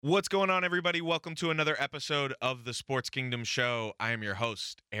What's going on, everybody? Welcome to another episode of the Sports Kingdom Show. I am your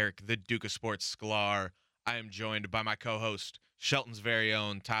host, Eric, the Duke of Sports Sklar. I am joined by my co-host, Shelton's very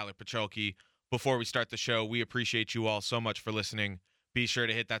own Tyler Pacholke. Before we start the show, we appreciate you all so much for listening. Be sure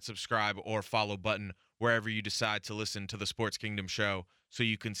to hit that subscribe or follow button wherever you decide to listen to the Sports Kingdom Show so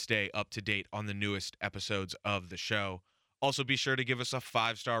you can stay up to date on the newest episodes of the show. Also, be sure to give us a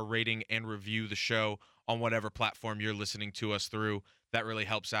 5-star rating and review the show on whatever platform you're listening to us through. That really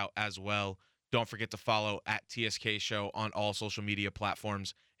helps out as well. Don't forget to follow at TSK Show on all social media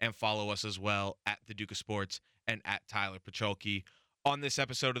platforms and follow us as well at The Duke of Sports and at Tyler Pacholke. On this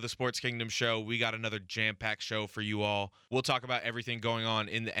episode of the Sports Kingdom Show, we got another jam-packed show for you all. We'll talk about everything going on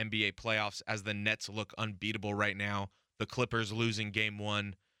in the NBA playoffs as the Nets look unbeatable right now, the Clippers losing Game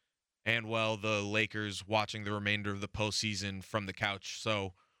 1, and, well, the Lakers watching the remainder of the postseason from the couch.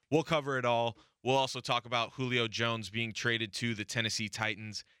 So we'll cover it all. We'll also talk about Julio Jones being traded to the Tennessee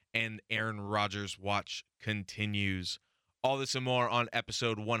Titans, and Aaron Rodgers' watch continues. All this and more on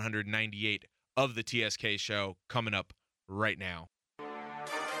episode 198 of the TSK Show, coming up right now.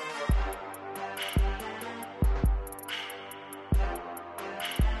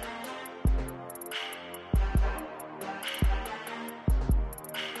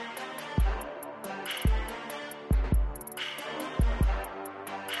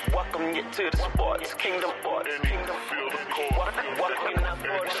 Welcome you to the Sports Kingdom. Welcome you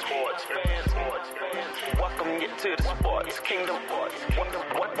for the sports fans. Welcome you to the Sports Kingdom.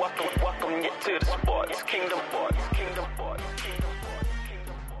 Welcome you to the Sports Kingdom.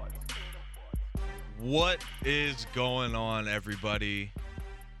 What is going on, everybody?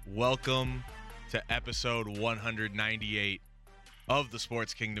 Welcome to episode 198 of the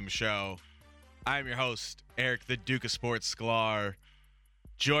Sports Kingdom Show. I'm your host, Eric, the Duke of Sports Sklar.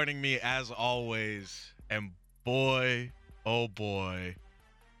 Joining me, as always, and boy, oh boy,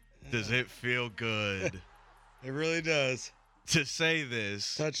 does it feel good It really does. to say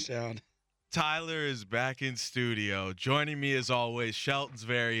this. Touchdown. Tyler is back in studio. Joining me, as always, Shelton's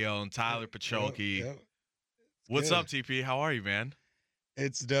very own Tyler Pacholke. Yep. What's good. up, TP? How are you, man?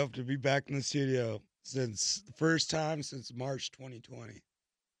 It's dope to be back in the studio since the first time since March 2020.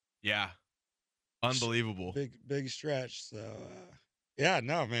 Yeah. Unbelievable. Big stretch. So, yeah,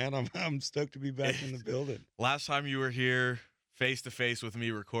 no, man, I'm stoked to be back in the building. Last time you were here face-to-face with me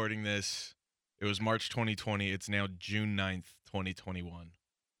recording this, it was March 2020. It's now June 9th, 2021.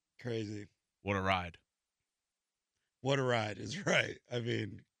 Crazy. What a ride. What a ride is right. I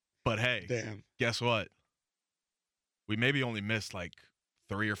mean, But hey, damn. guess what? We maybe only missed like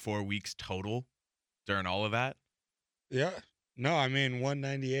 3 or 4 weeks total during all of that. Yeah. No, I mean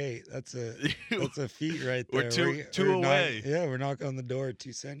 198. That's a feat right there. We're two away. We're knocking on the door at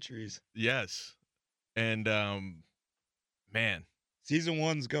 2 centuries. Yes. And man, Season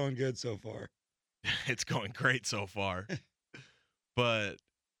 1's going good so far. it's going great so far. But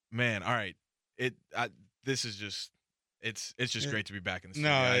man, all right. This is just it's just great to be back in the studio.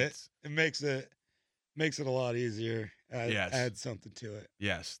 No, It's- it makes it a lot easier. Yes. Add something to it.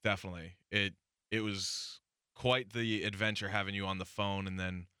 Yes, definitely. It was quite the adventure having you on the phone and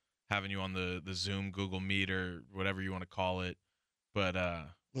then having you on the Zoom, Google Meet, or whatever you want to call it. But A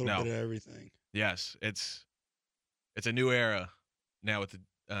little no, bit of everything. yes, it's a new era now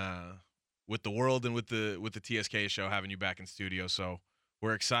with the world and with the TSK show having you back in studio. So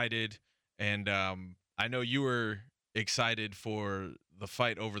we're excited, and I know you were excited for the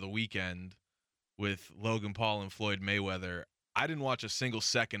fight over the weekend with Logan Paul and Floyd Mayweather. I didn't watch a single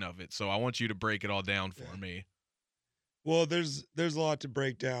second of it, so I want you to break it all down for me. Well, there's a lot to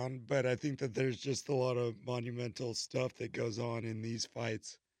break down, but I think that there's just a lot of monumental stuff that goes on in these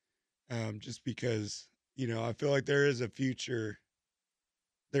fights. Just because, I feel like there is a future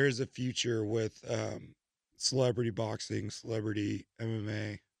with celebrity boxing, celebrity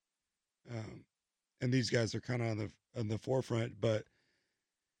MMA. And these guys are kind of on the forefront, but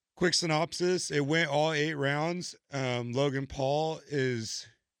quick synopsis, it went all 8 rounds. Logan Paul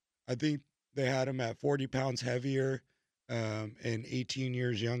I think they had him at 40 pounds heavier, and 18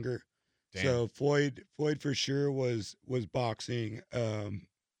 years younger. Damn. So Floyd for sure was boxing.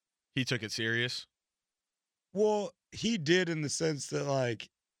 He took it serious. Well, he did in the sense that, like,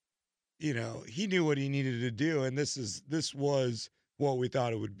 he knew what he needed to do, and this was what we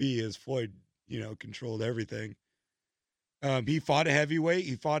thought it would be, as Floyd, controlled everything. He fought a heavyweight.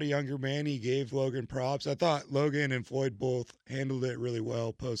 He fought a younger man. He gave Logan props. I thought Logan and Floyd both handled it really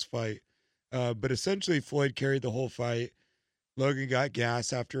well post-fight. But essentially, Floyd carried the whole fight. Logan got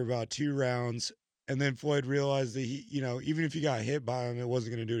gas after about 2 rounds, and then Floyd realized that he, even if he got hit by him, it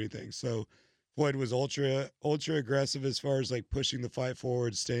wasn't going to do anything. So Floyd was ultra aggressive as far as like pushing the fight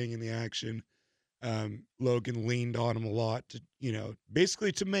forward, staying in the action. Logan leaned on him a lot to,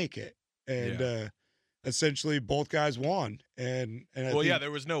 basically to make it. And essentially both guys won. And I Well, think, yeah,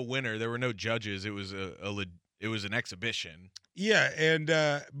 there was no winner. There were no judges. It was it was an exhibition. yeah, and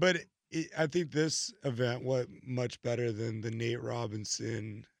but I think this event was much better than the Nate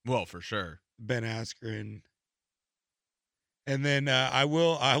Robinson, Well, for sure. Ben Askren. And then I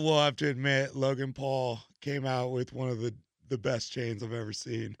will have to admit, Logan Paul came out with one of the best chains I've ever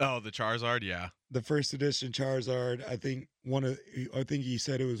seen. Oh, the Charizard, yeah. The first edition Charizard, I think he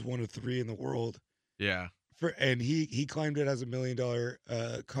said it was one of 3 in the world. Yeah. And he claimed it as $1 million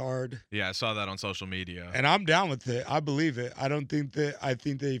card. Yeah, I saw that on social media. And I'm down with it. I believe it. I think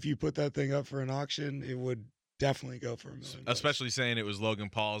that if you put that thing up for an auction, it would definitely go for $1 million. Especially saying it was Logan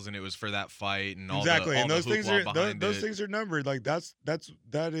Paul's and it was for that fight and all exactly. the, And those things are those it. things are numbered. Like that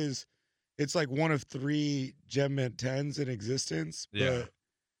is it's like one of 3 Gem Mint 10s in existence. Yeah. But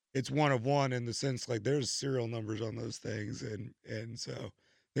it's one of one in the sense like there's serial numbers on those things, and so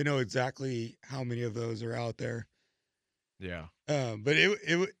they know exactly how many of those are out there. Yeah. But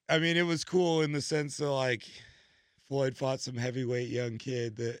it was cool in the sense that like Floyd fought some heavyweight young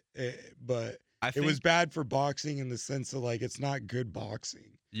kid but it was bad for boxing in the sense of like it's not good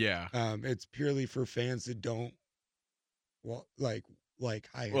boxing. Yeah. It's purely for fans that don't like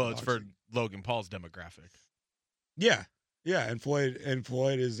high. Well, it's for Logan Paul's demographic. Yeah. Yeah, and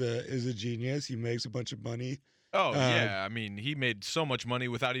Floyd is a genius. He makes a bunch of money. Oh, yeah. I mean, he made so much money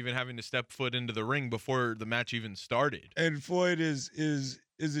without even having to step foot into the ring before the match even started. And Floyd is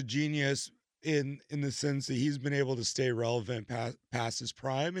a genius in the sense that he's been able to stay relevant past his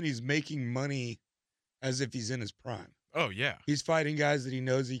prime, and he's making money as if he's in his prime. Oh, yeah. He's fighting guys that he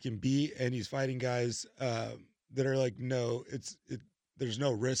knows he can beat, and he's fighting guys that are like, no, there's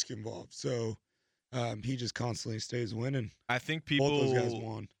no risk involved. So he just constantly stays winning. I think Both those guys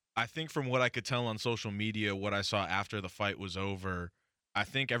won. I think from what I could tell on social media, what I saw after the fight was over, I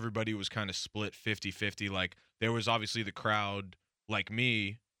think everybody was kind of split 50-50. Like, there was obviously the crowd like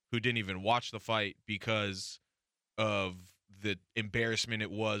me who didn't even watch the fight because of the embarrassment it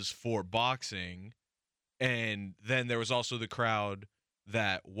was for boxing. And then there was also the crowd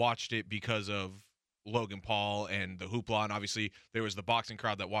that watched it because of Logan Paul and the hoopla. And obviously there was the boxing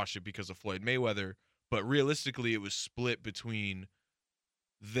crowd that watched it because of Floyd Mayweather. But realistically, it was split between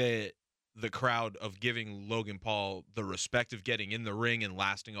the crowd of giving Logan Paul the respect of getting in the ring and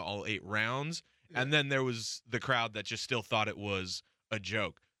lasting all 8 rounds. Yeah. And then there was the crowd that just still thought it was a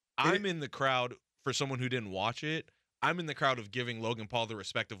joke. I'm in the crowd, for someone who didn't watch it, I'm in the crowd of giving Logan Paul the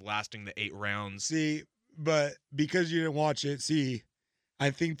respect of lasting the 8 rounds. See, but because you didn't watch it,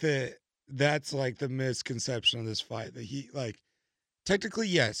 I think that's like the misconception of this fight. That he, like, technically,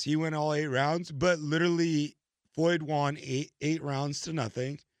 yes, he went all 8 rounds, but literally Floyd won 8 rounds to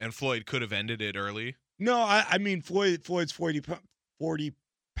nothing. And Floyd could have ended it early. No, I mean Floyd's 40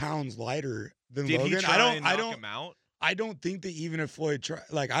 pounds lighter than Did Logan. He try and knock him out? I don't think that even if Floyd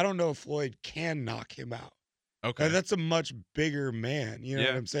I don't know if Floyd can knock him out. Okay. That's a much bigger man. You know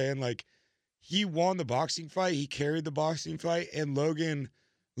what I'm saying? Like, he won the boxing fight. He carried the boxing fight, and Logan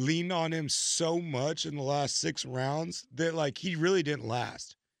leaned on him so much in the last 6 rounds that, like, he really didn't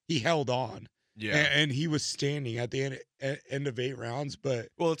last. He held on. Yeah. And he was standing at the end of 8 rounds. But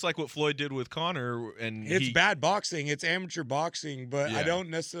well, it's like what Floyd did with Conor. And it's bad boxing. It's amateur boxing. But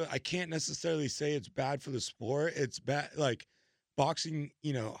Yeah. I can't necessarily say it's bad for the sport. It's bad. Like, boxing,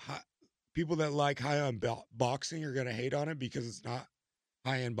 people that like high-end boxing are going to hate on it because it's not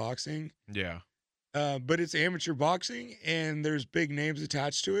high-end boxing. Yeah. But it's amateur boxing, and there's big names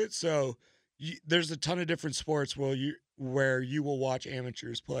attached to it. So there's a ton of different sports where you will watch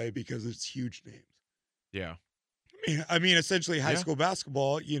amateurs play because it's huge names. Yeah. I mean, essentially high school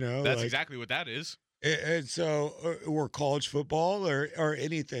basketball, That's exactly what that is. And so, or college football or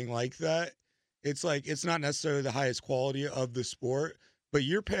anything like that. It's like, it's not necessarily the highest quality of the sport, but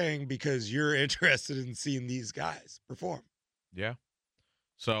you're paying because you're interested in seeing these guys perform. Yeah.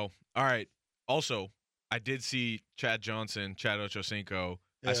 So, all right. Also, I did see Chad Ochocinco.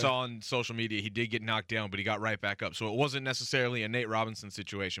 Yeah. I saw on social media he did get knocked down, but he got right back up. So it wasn't necessarily a Nate Robinson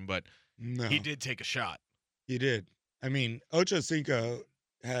situation, but he did take a shot. He did. I mean, Ochocinco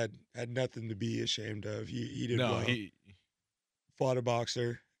had nothing to be ashamed of. He did well. He fought a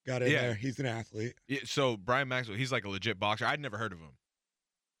boxer, got in there. He's an athlete. Yeah, so Brian Maxwell, he's like a legit boxer. I'd never heard of him.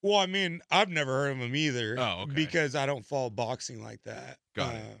 Well, I mean, I've never heard of him either. Oh, okay. Because I don't follow boxing like that.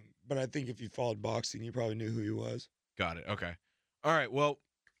 Got it. But I think if you followed boxing, you probably knew who he was. Got it. Okay. All right. Well,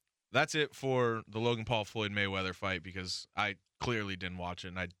 that's it for the Logan Paul Floyd Mayweather fight because I clearly didn't watch it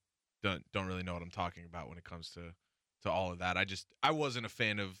and I don't really know what I'm talking about when it comes to all of that. I wasn't a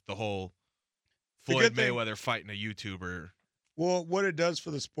fan of the whole Floyd Mayweather fighting a YouTuber. Well, what it does for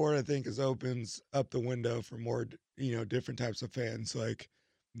the sport, I think, is opens up the window for more, different types of fans. Like,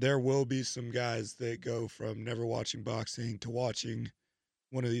 there will be some guys that go from never watching boxing to watching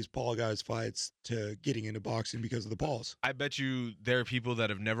one of these Paul guys fights to getting into boxing because of the Pauls. I bet you there are people that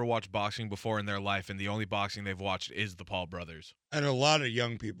have never watched boxing before in their life, and the only boxing they've watched is the Paul brothers. And a lot of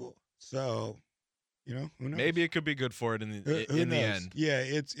young people. So, who knows? Maybe it could be good for it in the end. Yeah,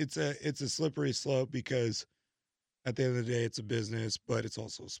 it's a slippery slope because at the end of the day, it's a business, but it's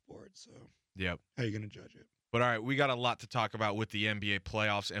also a sport. So, yep. How are you going to judge it? But all right, we got a lot to talk about with the NBA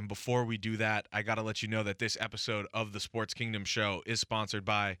playoffs. And before we do that, I got to let you know that this episode of the Sports Kingdom Show is sponsored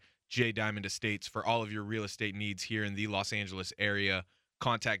by J Diamond Estates. For all of your real estate needs here in the Los Angeles area,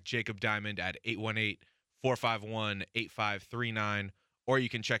 contact Jacob Diamond at 818-451-8539, or you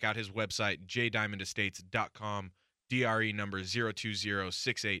can check out his website, jdiamondestates.com, DRE number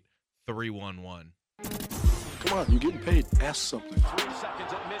 02068-311. Come on, you're getting paid. Ask something. 3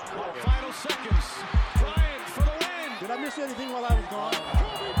 seconds at midcourt. Final seconds. Bryant for the win. Did I miss anything while I was gone?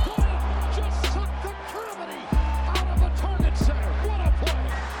 Kobe Bryant just sucked the gravity out of the target center. What a play.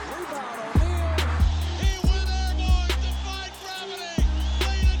 Rebound O'Neal. He went airborne, defied gravity.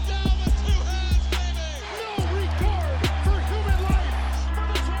 Laid it down with 2 hands, baby. No regard for human life. For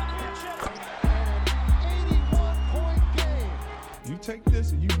the championship. And an 81-point game. You take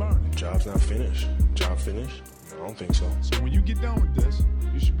this and you burn it. Job's not finished. Job finished? I don't think so. So when you get done with this,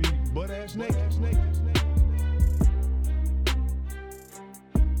 you should be butt-ass naked.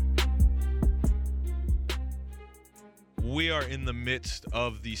 We are in the midst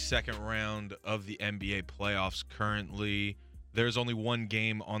of the second round of the NBA playoffs currently. There's only one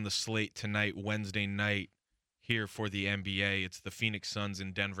game on the slate tonight, Wednesday night, here for the NBA. It's the Phoenix Suns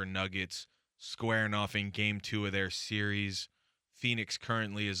and Denver Nuggets squaring off in Game 2 of their series. Phoenix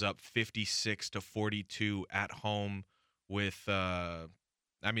currently is up 56-42 at home with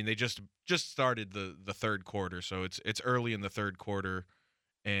they just started the third quarter, so it's early in the third quarter,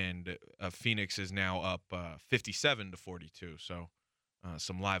 and Phoenix is now up 57-42. So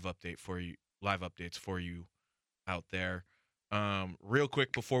some live updates for you out there. Real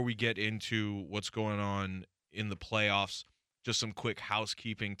quick before we get into what's going on in the playoffs, just some quick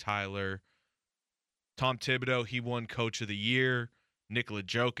housekeeping, Tyler. Tom Thibodeau, he won Coach of the Year. Nikola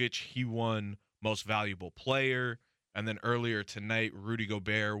Jokic, he won Most Valuable Player. And then earlier tonight, Rudy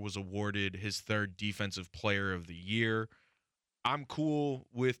Gobert was awarded his 3rd Defensive Player of the Year. I'm cool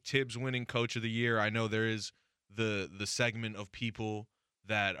with Tibbs winning Coach of the Year. I know there is the segment of people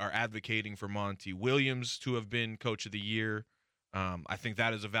that are advocating for Monty Williams to have been Coach of the Year. I think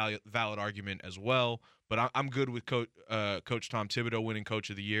that is a valid argument as well. But I'm good with Coach Tom Thibodeau winning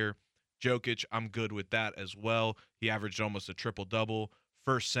Coach of the Year. Jokic, I'm good with that as well. He averaged almost a triple-double.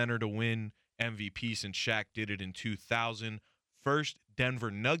 First center to win MVP since Shaq did it in 2000. First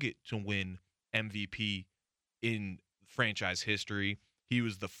Denver Nugget to win MVP in franchise history. He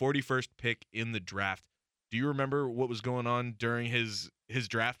was the 41st pick in the draft. Do you remember what was going on during his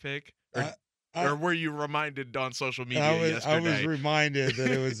draft pick? Or were you reminded on social media yesterday? I was reminded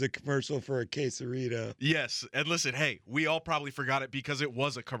that it was a commercial for a quesarito. Yes. And listen, hey, we all probably forgot it because it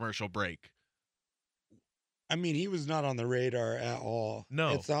was a commercial break. I mean, he was not on the radar at all. No.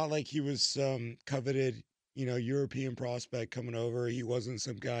 It's not like he was some coveted, European prospect coming over. He wasn't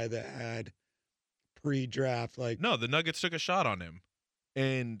some guy that had pre-draft. No, the Nuggets took a shot on him.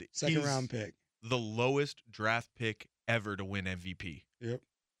 And second round pick. The lowest draft pick ever to win MVP. Yep.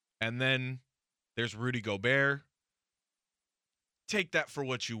 And then there's Rudy Gobert. Take that for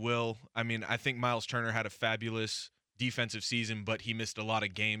what you will. I mean, I think Miles Turner had a fabulous defensive season, but he missed a lot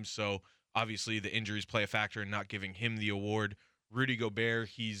of games, so obviously the injuries play a factor in not giving him the award. Rudy Gobert,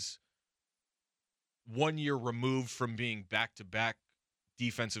 he's 1 year removed from being back-to-back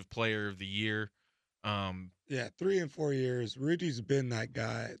Defensive Player of the Year. 3 and 4 years. Rudy's been that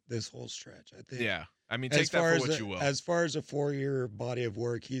guy this whole stretch, I think. Yeah. I mean, take that for what you will. As far as a 4-year body of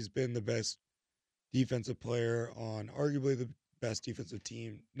work, he's been the best defensive player on arguably the best defensive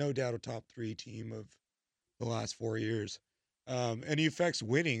team, no doubt a top 3 team of the last 4 years. And he affects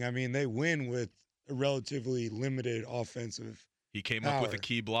winning. I mean, they win with a relatively limited offensive He came up with a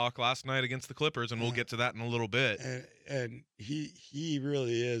key block last night against the Clippers, and we'll get to that in a little bit. And he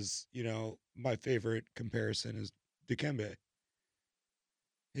really is, my favorite comparison is Dikembe.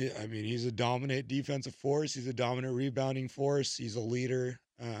 I mean, he's a dominant defensive force. He's a dominant rebounding force. He's a leader.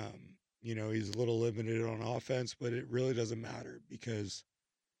 He's a little limited on offense, but it really doesn't matter because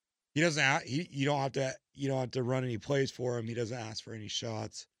he doesn't. You don't have to run any plays for him. He doesn't ask for any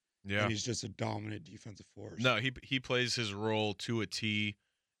shots. Yeah. And he's just a dominant defensive force. No, he plays his role to a T.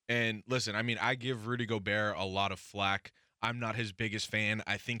 And listen, I mean, I give Rudy Gobert a lot of flack. I'm not his biggest fan.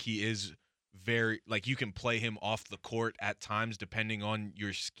 I think he is very, like, you can play him off the court at times depending on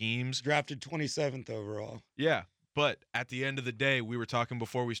your schemes. Drafted 27th overall. Yeah, but at the end of the day, we were talking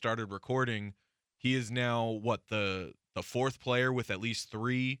before we started recording, he is now what, the fourth player with at least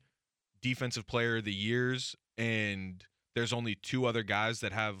 3 defensive player of the years, and there's only 2 other guys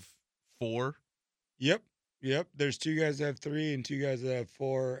that have 4. Yep. There's 2 guys that have 3 and 2 guys that have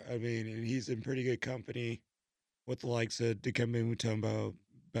 4. I mean, and he's in pretty good company with the likes of Dikembe Mutombo,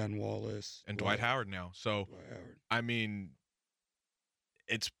 Ben Wallace, And Dwight Howard now. So, Dwight Howard. I mean,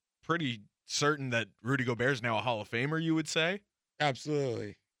 it's pretty certain that Rudy Gobert is now a Hall of Famer, you would say.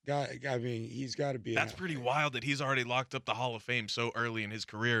 Absolutely. I mean, he's got to be. That's pretty wild that he's already locked up the Hall of Fame so early in his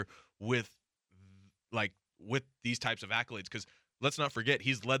career with these types of accolades. Because let's not forget,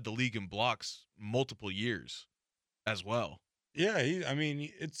 he's led the league in blocks multiple years as well. Yeah,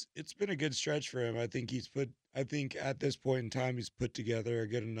 it's been a good stretch for him. I think at this point in time, he's put together a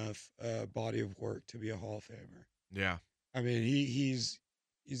good enough body of work to be a Hall of Famer. Yeah. I mean, he's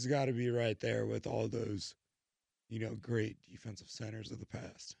got to be right there with all those, great defensive centers of the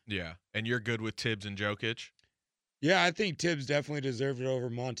past. Yeah. And you're good with Tibbs and Jokic? Yeah, I think Tibbs definitely deserved it over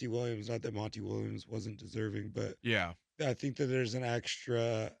Monty Williams. Not that Monty Williams wasn't deserving, but Yeah. I think that there's an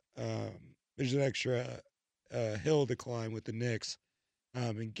extra hill to climb with the Knicks,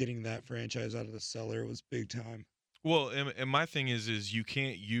 and getting that franchise out of the cellar was big time. Well, and my thing is you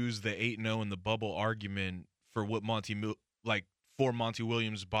can't use the 8-0 in the bubble argument for what for Monty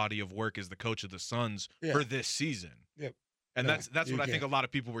Williams' body of work as the coach of the Suns for this season. Yep. And No, that's you what I think a can't. lot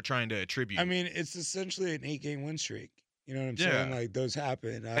of people were trying to attribute. I mean, it's essentially an 8-game win streak. You know what I'm Yeah. saying? Like, those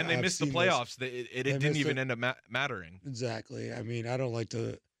happen. and they I've missed the seen those. playoffs. It didn't missed even it. end up mattering. Exactly. I mean, I don't like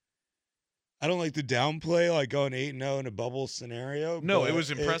to downplay like going 8-0 in a bubble scenario. No, it but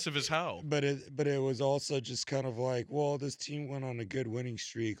was impressive as hell. But it was also just kind of like, well, this team went on a good winning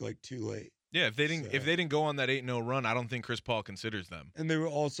streak like too late. Yeah, if they didn't go on that 8-0 run, I don't think Chris Paul considers them. And they were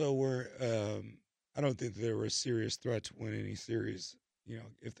I don't think they were a serious threat to win any series,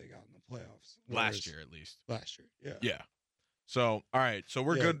 if they got in the playoffs. Last year, at least. Last year, yeah. Yeah. So, all right. So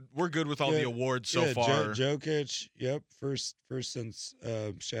we're Yeah. good. We're good with all the Yeah. awards so Yeah, far. Jokic, yep, first since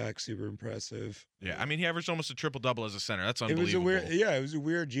Shaq, super impressive. Yeah, I mean, he averaged almost a triple-double as a center. That's It unbelievable. was a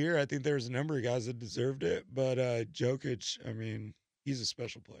weird year. I think there was a number of guys that deserved it, but Jokic, I mean, he's a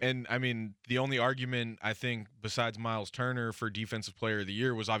special player. And, I mean, the only argument, I think, besides Miles Turner for Defensive Player of the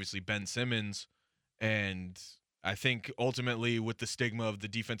Year was obviously Ben Simmons. And I think ultimately with the stigma of the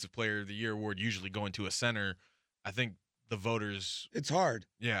Defensive Player of the Year award usually going to a center, I think the voters, It's hard.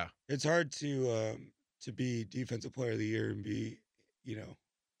 yeah. It's hard to be defensive player of the year and be,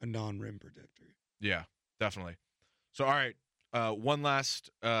 a non-rim protector. Yeah, definitely. So, all right, one last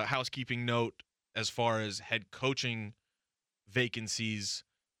housekeeping note as far as head coaching vacancies.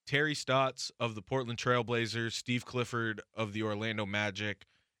 Terry Stotts of the Portland Trailblazers, Steve Clifford of the Orlando Magic,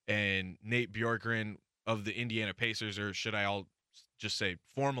 and Nate Bjorkgren of the Indiana Pacers, or should I all just say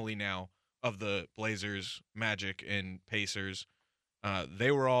formally now, of the Blazers, Magic, and Pacers.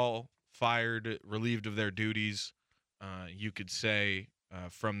 They were all fired, relieved of their duties, you could say,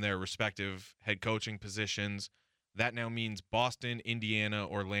 from their respective head coaching positions. That now means Boston, Indiana,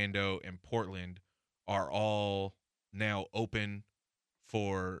 Orlando, and Portland are all now open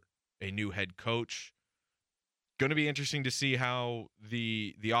for a new head coach. Going to be interesting to see how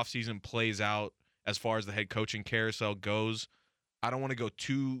the offseason plays out as far as the head coaching carousel goes. I don't want to go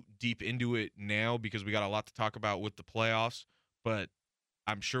too deep into it now because we got a lot to talk about with the playoffs, but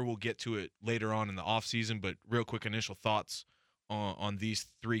I'm sure we'll get to it later on in the offseason. But real quick initial thoughts on these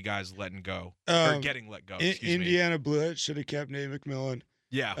 3 guys letting go or getting let go. Excuse me. Indiana blew it. Should have kept Nate McMillan.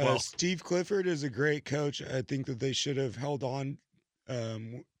 Yeah, well, Steve Clifford is a great coach. I think that they should have held on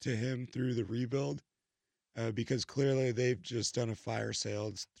to him through the rebuild because clearly they've just done a fire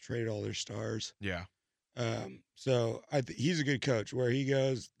sale, traded all their stars. yeah. So he's a good coach. Where he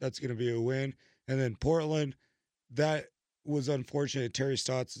goes, that's going to be a win. And then Portland, that was unfortunate. Terry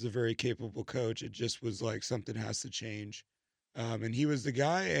Stotts is a very capable coach. It just was like something has to change. And he was the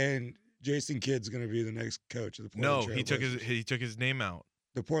guy. And Jason Kidd's going to be the next coach of the Portland Trailblazers. he took his name out.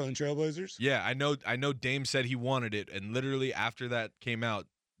 The Portland Trailblazers? Yeah, I know Dame said he wanted it, and literally after that came out,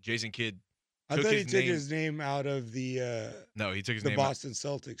 Jason Kidd I took thought he his took name. his name out of the No, he took his name out. Boston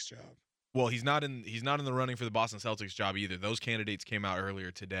Celtics job. Well, he's not in the running for the Boston Celtics job either. Those candidates came out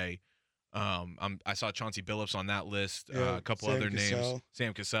earlier today. I saw Chauncey Billups on that list, Yeah, a couple Sam other names. Cassell.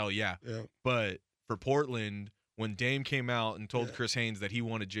 Sam Cassell, yeah. Yeah. But for Portland, when Dame came out and told Yeah. Chris Haynes that he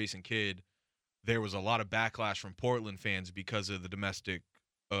wanted Jason Kidd, there was a lot of backlash from Portland fans because of the domestic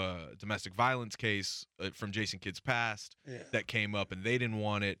violence case from Jason Kidd's past Yeah. that came up, and they didn't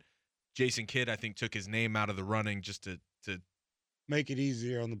want it. Jason Kidd, I think, took his name out of the running just to Make it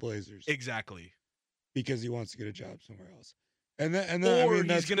easier on the Blazers exactly. because he wants to get a job somewhere else. And then Or I mean, he's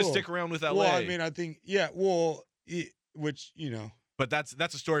that's going to cool. stick around with LA. Well, I mean, I think which but that's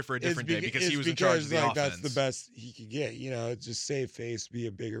a story for a different day because he was in charge of the like offense. that's the best he could get. It's just save face, be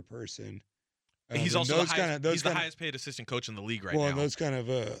a bigger person. He's And also those the kinda- highest, those he's the kinda- highest paid assistant coach in the league right well, now. and those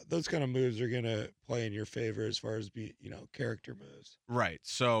kind of moves are gonna play in your favor as far as character moves. Right.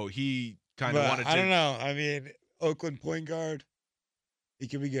 So he kind of But wanted to I don't know. I mean, Oakland point guard, he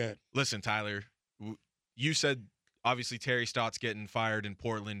could be good. Listen, Tyler, you said obviously Terry Stotts getting fired in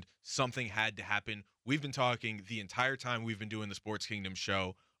Portland. Something had to happen. We've been talking the entire time we've been doing the Sports Kingdom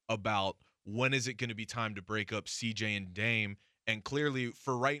show about when is it going to be time to break up CJ and Dame. And clearly,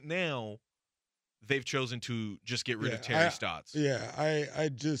 for right now, they've chosen to just get rid of Terry Stotts. Yeah, I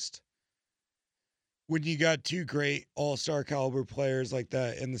just when you got two great all-star caliber players like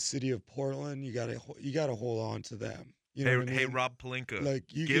that in the city of Portland, you gotta hold on to them. You know what I Hey, mean? Rob Pelinka,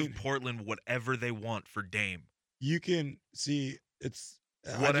 Like you give can, Portland whatever they want for Dame. you can see it's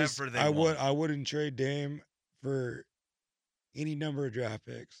Whatever they I want. I wouldn't trade Dame for any number of draft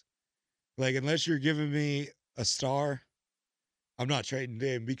picks. Like unless you're giving me a star, I'm not trading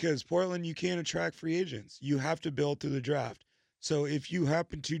Dame because Portland, you can't attract free agents. You have to build through the draft. So if you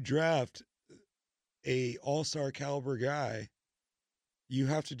happen to draft a all-star caliber guy, you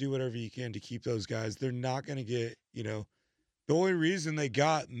have to do whatever you can to keep those guys. They're not going to get, the only reason they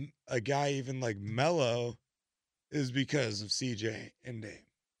got a guy even like Melo is because of CJ and Dame.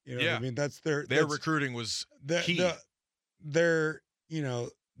 You know what Yeah. I mean? That's Their recruiting was key. They're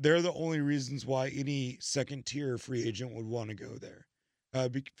the only reasons why any second tier free agent would want to go there.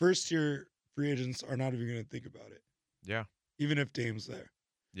 First tier free agents are not even going to think about it. Yeah. Even if Dame's there.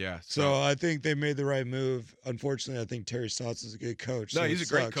 Yeah. So I think they made the right move. Unfortunately, I think Terry Stotts is a good coach. No, so he's it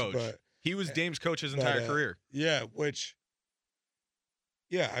a great sucks, coach. But he was Dame's coach his but, entire career. yeah,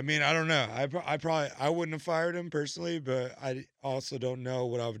 I mean, I don't know. I wouldn't have fired him personally, but I also don't know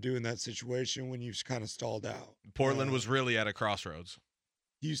what I would do in that situation when you've kind of stalled out. Portland was really at a crossroads.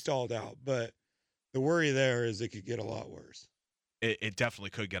 You stalled out, but the worry there is it could get a lot worse. It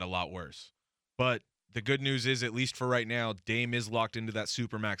definitely could get a lot worse. But the good news is, at least for right now, Dame is locked into that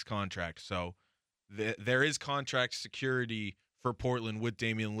Supermax contract. So there is contract security for Portland with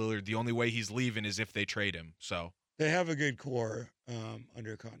Damian Lillard. The only way he's leaving is if they trade him. So They have a good core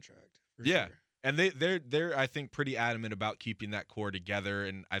under contract. For Yeah. sure. and they're I think pretty adamant about keeping that core together,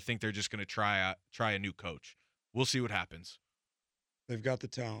 and I think they're just going to try a new coach. We'll see what happens. They've got the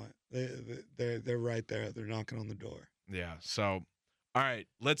talent. They're right there. They're knocking on the door. Yeah. So, all right,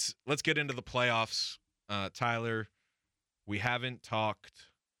 let's get into the playoffs. Tyler, we haven't talked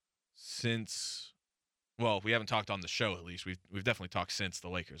since. Well, we haven't talked on the show at least. We've definitely talked since the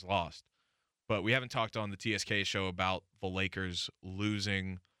Lakers lost, but we haven't talked on the TSK show about the Lakers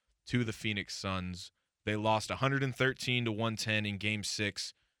losing to the Phoenix Suns. They lost 113-110 in Game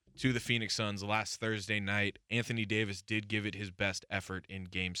 6 to the Phoenix Suns last Thursday night. Anthony Davis did give it his best effort in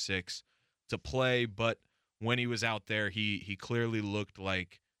Game 6 to play, but when he was out there, he clearly looked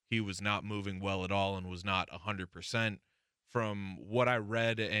like he was not moving well at all and was not 100%. From what I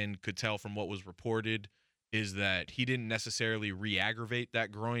read and could tell from what was reported is that he didn't necessarily re-aggravate that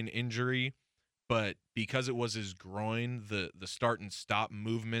groin injury, but because it was his groin, the start and stop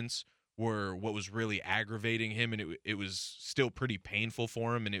movements were what was really aggravating him, and it was still pretty painful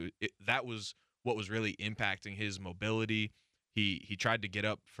for him, and that was what was really impacting his mobility. He tried to get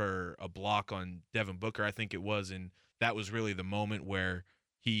up for a block on Devin Booker, I think it was, and that was really the moment where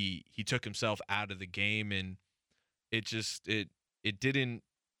he took himself out of the game, and it didn't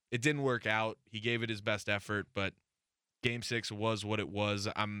work out. He gave it his best effort, but Game 6 was what it was.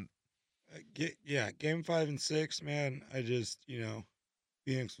 Game 5 and 6, man. I just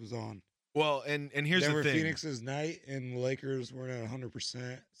Phoenix was on. Well, and here's they the were thing. Phoenix's night, and the Lakers weren't at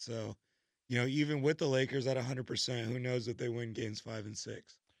 100%. So, even with the Lakers at 100%, who knows if they win games 5 and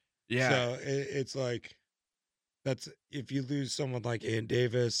 6? Yeah. So it's like that's if you lose someone like Ant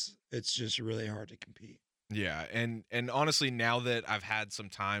Davis, it's just really hard to compete. Yeah, and honestly, now that I've had some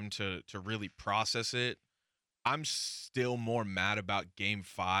time to really process it, I'm still more mad about Game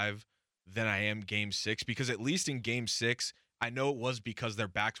 5 than I am Game 6, because at least in Game 6, I know it was because their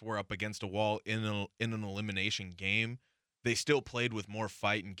backs were up against a wall in an elimination game. They still played with more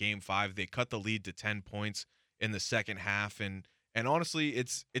fight in Game 5. They cut the lead to 10 points in the second half, and honestly,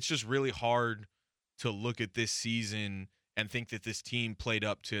 it's just really hard to look at this season and think that this team played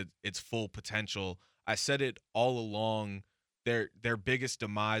up to its full potential. I said it all along. Their biggest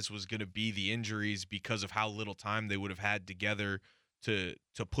demise was going to be the injuries because of how little time they would have had together to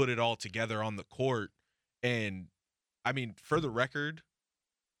put it all together on the court. And I mean, for the record,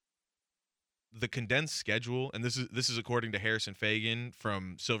 the condensed schedule, and this is according to Harrison Fagan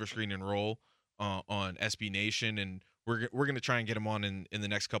from Silver Screen and Roll on SB Nation, and we're going to try and get him on in the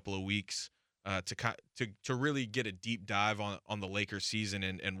next couple of weeks to really get a deep dive on the Lakers season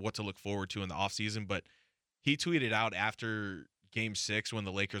and what to look forward to in the offseason. But he tweeted out after Game 6 when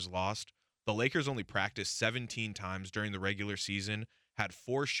the Lakers lost, the Lakers only practiced 17 times during the regular season, had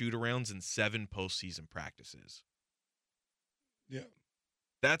 4 shoot-arounds and 7 postseason practices. Yeah.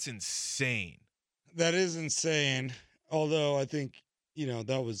 That's insane. That is insane. Although I think,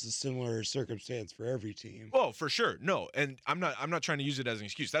 that was a similar circumstance for every team. Oh, for sure. No, and I'm not trying to use it as an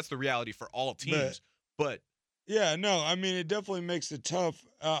excuse. That's the reality for all teams. But yeah, no, I mean, it definitely makes it tough.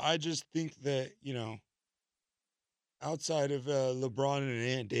 I just think that, outside of LeBron and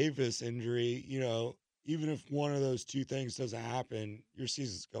Ant Davis injury, even if one of those two things doesn't happen, your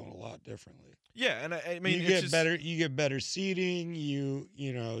season's going a lot differently. Yeah, and I mean, you get better seeding. You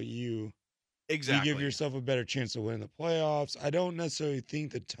exactly. You give yourself a better chance to win the playoffs. I don't necessarily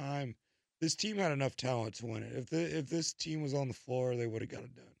think this team had enough talent to win it. If this team was on the floor, they would have got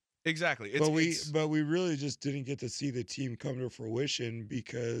it done. Exactly. But we really just didn't get to see the team come to fruition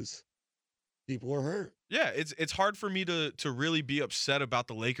because people were hurt. Yeah, it's hard for me to really be upset about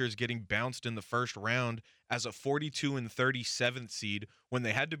the Lakers getting bounced in the first round as a 42 and 37th seed when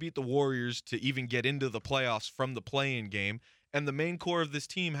they had to beat the Warriors to even get into the playoffs from the play-in game. And the main core of this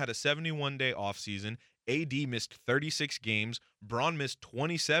team had a 71-day offseason. AD missed 36 games. Braun missed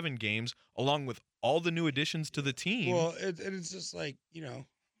 27 games, along with all the new additions to the team. Well, it's just like,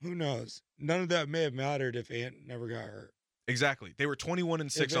 who knows? None of that may have mattered if Ant never got hurt. Exactly. They were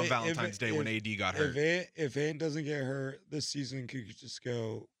 21-6 on Valentine's Day when AD got hurt. If Ant doesn't get hurt, this season could just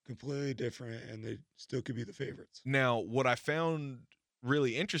go completely different, and they still could be the favorites. Now, what I found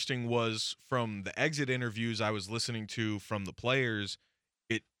really interesting was from the exit interviews I was listening to from the players,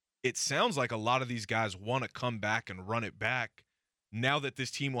 it sounds like a lot of these guys want to come back and run it back now that this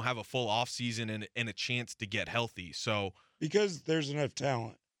team will have a full offseason and a chance to get healthy. So because there's enough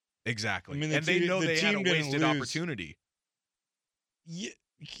talent. Exactly. I mean, and they know they had a wasted opportunity.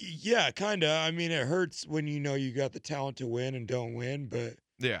 Yeah, kind of. I mean, it hurts when you got the talent to win and don't win, but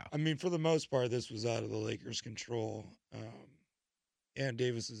yeah. I mean, for the most part, this was out of the Lakers' control. And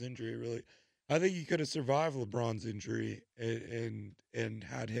Davis's injury, really, I think he could have survived LeBron's injury and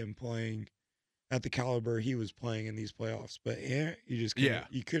had him playing at the caliber he was playing in these playoffs. But Ant,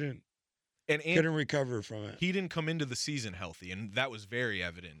 you couldn't recover from it. He didn't come into the season healthy, and that was very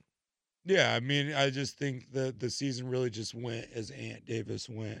evident. Yeah, I mean, I just think that the season really just went as Ant Davis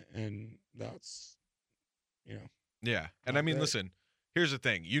went, and that's, Yeah, and I mean, listen, here's the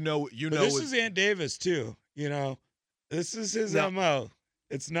thing. But this is Ant Davis too. This is his MO.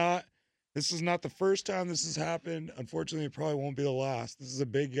 This is not the first time this has happened. Unfortunately, it probably won't be the last. This is a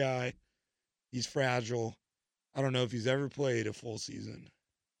big guy. He's fragile. I don't know if he's ever played a full season.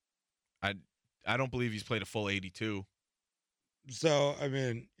 I don't believe he's played a full 82. So, I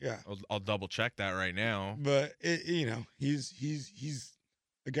mean, yeah. I'll double check that right now. But he's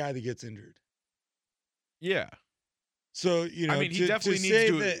a guy that gets injured. Yeah. So, I mean, he definitely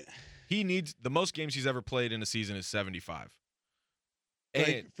needs he needs the most games he's ever played in a season is 75.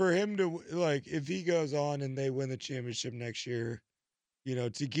 And for him to if he goes on and they win the championship next year,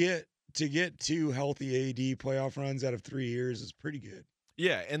 to get 2 healthy AD playoff runs out of 3 years is pretty good.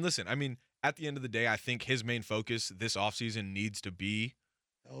 Yeah, and listen, I mean, at the end of the day, I think his main focus this offseason needs to be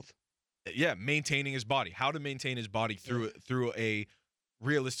health. Yeah, maintaining his body. How to maintain his body through a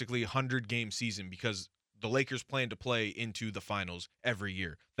realistically 100-game season, because the Lakers plan to play into the finals every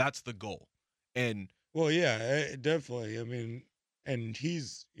year. That's the goal. And well, yeah, definitely. I mean, and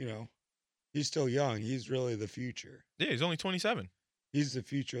he's still young. He's really the future. Yeah, he's only 27. He's the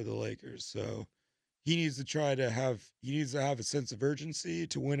future of the Lakers. So he needs to have a sense of urgency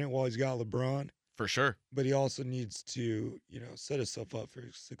to win it while he's got LeBron. For sure. But he also needs to, set himself up for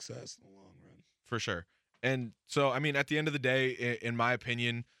success in the long run. For sure. And so, I mean, at the end of the day, in my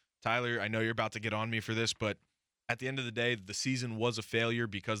opinion, Tyler, I know you're about to get on me for this, but at the end of the day, the season was a failure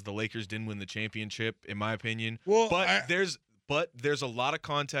because the Lakers didn't win the championship, in my opinion. Well, there's a lot of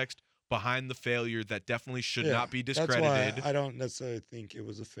context behind the failure that definitely should not be discredited. That's why I don't necessarily think it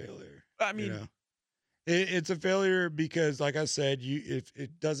was a failure. I mean, it's a failure because, like I said, if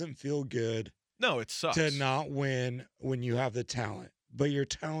it doesn't feel good. No, it sucks to not win when you have the talent, but your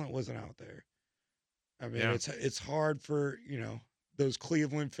talent wasn't out there. I mean, Yeah. it's hard for those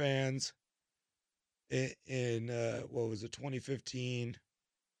Cleveland fans in what was it 2015,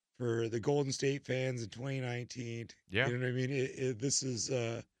 for the Golden State fans in 2019. Yeah. You know what I mean? This is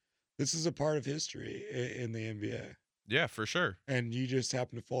a part of history in the NBA, Yeah, for sure. and you just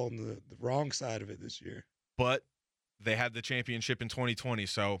happen to fall on the wrong side of it this year. But they had the championship in 2020,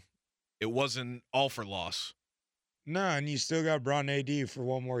 so it wasn't all for loss. No, and you still got LeBron and AD for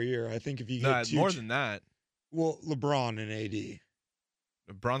one more year. I think if you Nah, get more than that. well, LeBron and AD.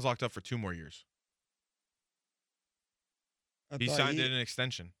 Bron's locked up for 2 more years. He thought signed an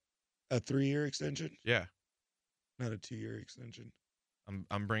extension. a 3-year extension, Yeah. not a 2-year extension.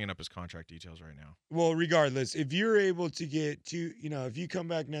 I'm bringing up his contract details right now. Well, regardless, if you're able to get to, if you come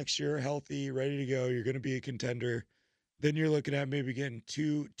back next year healthy, ready to go, you're going to be a contender. Then you're looking at maybe getting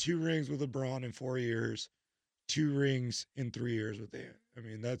two rings with LeBron in 4 years, 2 rings in 3 years with Ant. I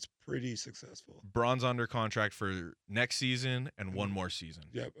mean, that's pretty successful. Bron's under contract for next season and one more season.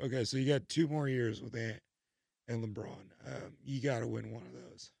 Yep. Okay, so you got 2 more years with Ant and LeBron. You got to win one of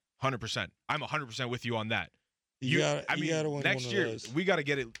those. 100%. I'm 100% with you on that. You got to win next one year of those. we got to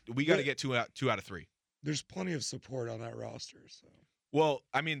get it. We got to get 2 out of 3. There's plenty of support on that roster. So Well,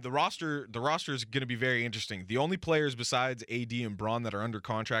 I mean, the roster is going to be very interesting. The only players besides AD and Bron that are under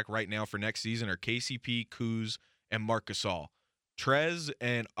contract right now for next season are KCP, Kuz, and Marc Gasol. Trez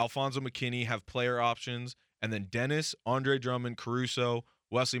and Alfonso McKinney have player options, and then Dennis, Andre Drummond, Caruso,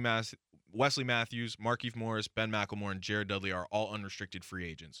 Wesley Matthews, Markieff Morris, Ben McLemore, and Jared Dudley are all unrestricted free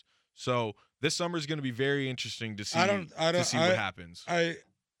agents. So this summer is going to be very interesting to see. What happens. I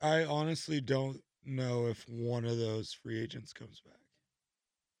honestly don't know if one of those free agents comes back.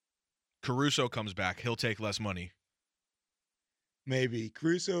 Caruso comes back. He'll take less money. Maybe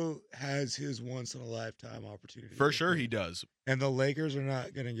Caruso has his once in a lifetime opportunity. For sure he does. And the Lakers are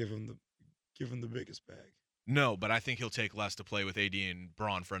not going to give him the biggest bag. No, but I think he'll take less to play with AD and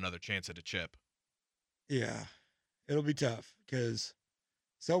Bron for another chance at a chip. Yeah. It'll be tough because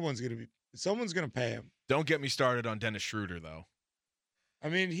someone's going to pay him. Don't get me started on Dennis Schroeder though. I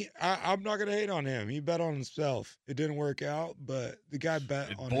mean, I'm not going to hate on him. He bet on himself. It didn't work out, but the guy bet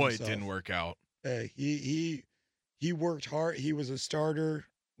on himself. Boy, it didn't work out. Hey, he worked hard. He was a starter,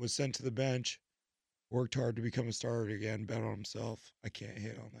 was sent to the bench, worked hard to become a starter again, bet on himself. I can't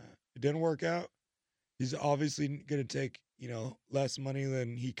hit on that. It didn't work out. He's obviously going to take, less money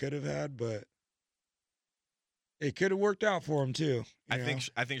than he could have had, but it could have worked out for him too. I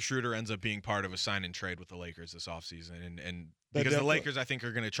think Schroeder ends up being part of a sign and trade with the Lakers this offseason. And because the Lakers, I think,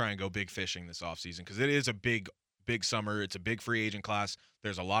 are going to try and go big fishing this offseason because it is a big summer. It's a big free agent class.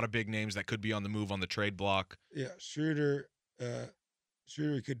 There's a lot of big names that could be on the move on the trade block. Yeah, Schroeder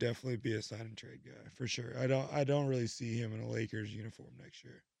could definitely be a sign and trade guy for sure. I don't really see him in a Lakers uniform next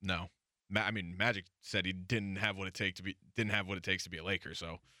year. No. I mean, Magic said he didn't have what it takes to be a Laker,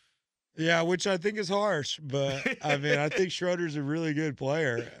 so yeah, which I think is harsh, but I mean, I think Schroeder's a really good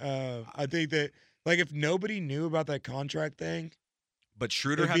player. I think that, like, if nobody knew about that contract thing, but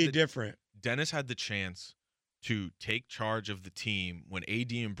Schroeder it'd be different. Dennis had the chance to take charge of the team when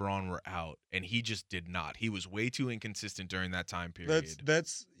AD and Bron were out, and he just did not. He was way too inconsistent during that time period.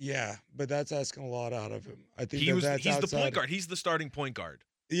 But that's asking a lot out of him. I think he's the point guard. He's the starting point guard.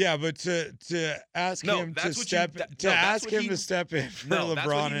 Yeah, but to ask him to step in for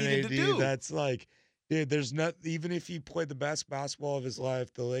LeBron and AD, that's like, dude, there's not, even if he played the best basketball of his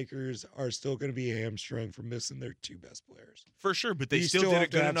life, the Lakers are still going to be hamstrung for missing their 2 best players. For sure, but they still did a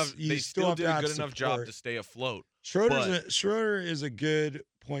good enough. They still did a good enough job to stay afloat. Schroeder is a good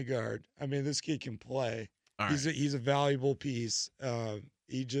point guard. I mean, this kid can play. He's a valuable piece. It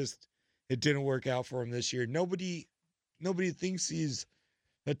didn't work out for him this year. Nobody thinks he's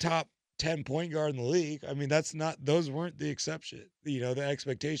a top 10 point guard in the league. I mean, those weren't the exception, the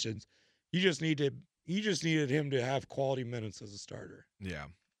expectations. You just needed him to have quality minutes as a starter. Yeah.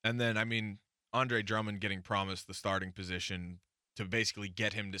 And then, I mean, Andre Drummond getting promised the starting position to basically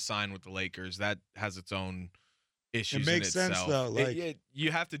get him to sign with the Lakers, that has its own issues. It makes sense though. Like,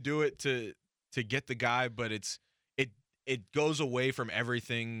 you have to do it to get the guy, but it goes away from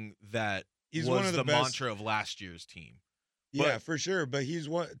everything that was one of the best mantra of last year's team. Yeah, for sure. But he's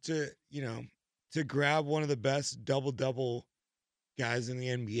to grab one of the best double-double guys in the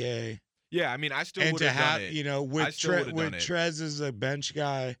NBA. Yeah, I mean, I still would have done it. With Trez as a bench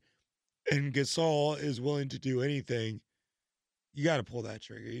guy and Gasol is willing to do anything, you got to pull that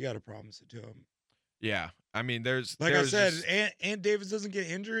trigger. You got to promise it to him. Yeah, I mean, I said, and Davis doesn't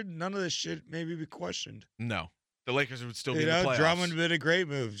get injured, none of this shit maybe be questioned. No, the Lakers would still be in the playoffs. Drummond would been a great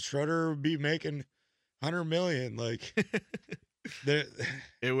move. Schroeder would be making $100 million. Like,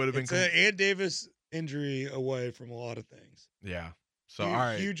 it would have been. And Davis injury away from a lot of things. Yeah. So Huge, all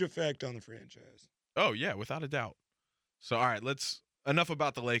right. huge effect on the franchise. Oh yeah, without a doubt. So all right, enough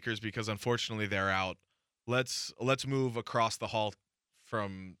about the Lakers because unfortunately they're out. Let's move across the hall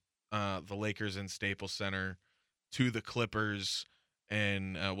from the Lakers in Staples Center to the Clippers,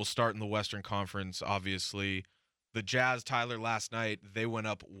 and we'll start in the Western Conference. Obviously, the Jazz, Tyler, last night they went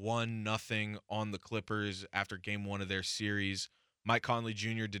up 1-0 on the Clippers after Game 1 of their series. Mike Conley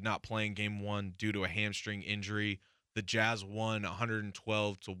Jr. did not play in Game 1 due to a hamstring injury. The Jazz won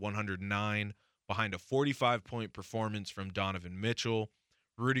 112-109 behind a 45-point performance from Donovan Mitchell.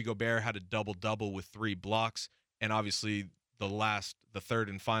 Rudy Gobert had a double-double with 3 blocks, and obviously the third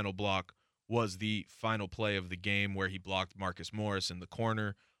and final block was the final play of the game where he blocked Marcus Morris in the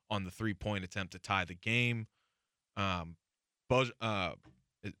corner on the 3-point attempt to tie the game. It's Bojan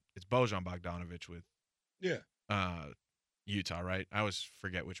Bogdanovic with Utah, right? I always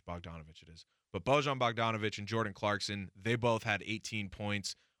forget which Bogdanovic it is. But Bojan Bogdanovic and Jordan Clarkson, they both had 18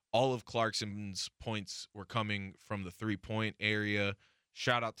 points. All of Clarkson's points were coming from the 3-point area.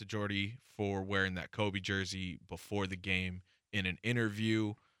 Shout out to Jordy for wearing that Kobe jersey before the game in an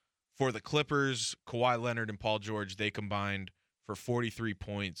interview. For the Clippers, Kawhi Leonard and Paul George, they combined for 43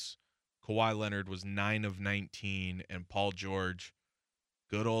 points. Kawhi Leonard was 9 of 19, and Paul George,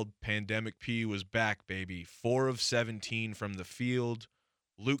 good old Pandemic P, was back, baby. 4 of 17 from the field.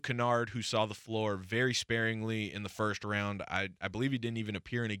 Luke Kennard, who saw the floor very sparingly in the first round. I believe he didn't even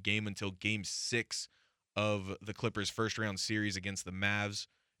appear in a game until Game 6 of the Clippers' first-round series against the Mavs.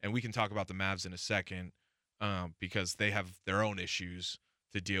 And we can talk about the Mavs in a second because they have their own issues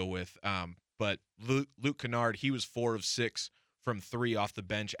to deal with. But Luke Kennard, he was 4 of 6 from 3 off the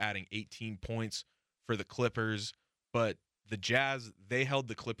bench, adding 18 points for the Clippers. But the Jazz, they held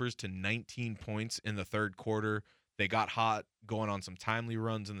the Clippers to 19 points in the third quarter. They got hot, going on some timely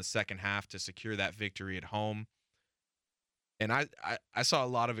runs in the second half to secure that victory at home. And I saw a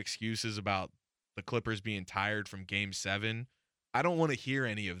lot of excuses about the Clippers being tired from Game 7. I don't want to hear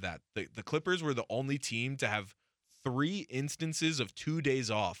any of that. The Clippers were the only team to have 3 instances of 2 days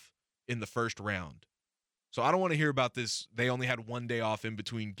off in the first round. So I don't want to hear about this. They only had 1 day off in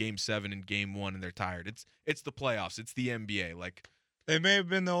between Game 7 and Game 1, and they're tired. It's the playoffs. It's the NBA. Like, they may have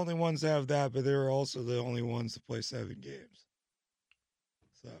been the only ones to have that, but they were also the only ones to play 7 games.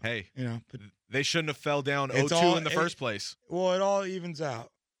 So, hey, but they shouldn't have fell down 0-2 in the first place. Well, it all evens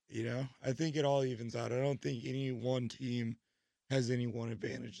out. I think it all evens out. I don't think any one team has any one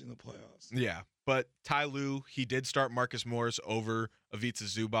advantage in the playoffs. Yeah, but Ty Lue, he did start Marcus Morris over Ivica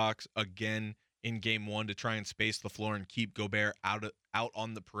Zubac again in Game 1 to try and space the floor and keep Gobert out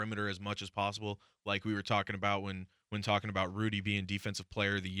on the perimeter as much as possible, like we were talking about when talking about Rudy being Defensive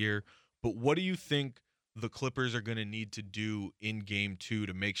Player of the Year. But what do you think the Clippers are going to need to do in Game 2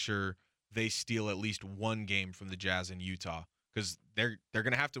 to make sure they steal at least one game from the Jazz in Utah? Because they're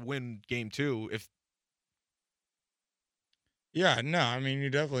going to have to win Game 2 if. Yeah, no, I mean, you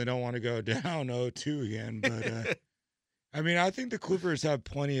definitely don't want to go down 0-2 again, but I mean, I think the Clippers have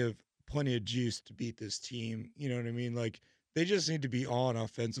plenty of juice to beat this team. You know what I mean? Like, they just need to be on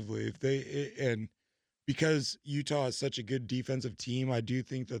offensively. And because Utah is such a good defensive team, I do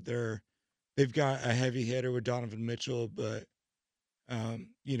think that they've got a heavy hitter with Donovan Mitchell, but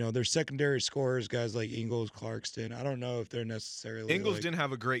their secondary scorers, guys like Ingles, Clarkson, I don't know if they're necessarily. Ingles didn't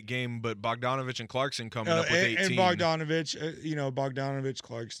have a great game, but Bogdanovic and Clarkson coming up with 18. And Bogdanovic,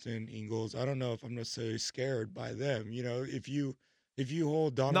 Clarkson, Ingles, I don't know if I'm necessarily scared by them. If you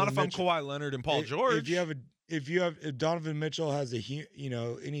hold Donovan not if Mitchell, I'm Kawhi Leonard and Paul George. If Donovan Mitchell has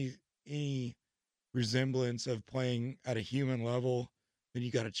any resemblance of playing at a human level, then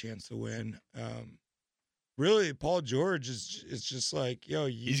you got a chance to win. Really, Paul George is just like,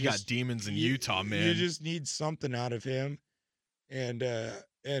 he's got demons in Utah, man. You just need something out of him, and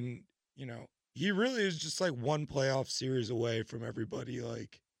he really is just like one playoff series away from everybody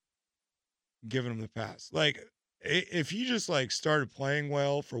like giving him the pass. Like, if he just like started playing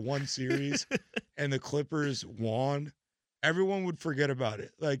well for one series and the Clippers won, everyone would forget about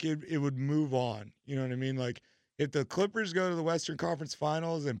it. Like, it would move on. You know what I mean? Like, if the Clippers go to the Western Conference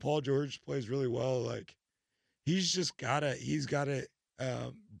Finals and Paul George plays really well, like, he's gotta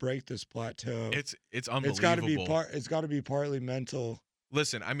break this plateau. It's unbelievable. It's gotta be partly mental.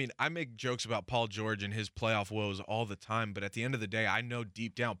 Listen, I mean, I make jokes about Paul George and his playoff woes all the time, but at the end of the day, I know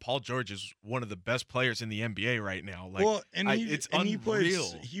deep down Paul George is one of the best players in the NBA right now. Like, it's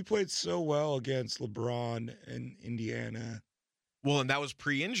unreal. He played so well against LeBron and Indiana. Well, and that was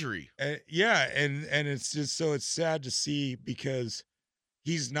pre-injury. And it's just it's sad to see because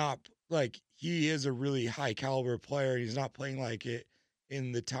he's not like, he is a really high caliber player. He's not playing like it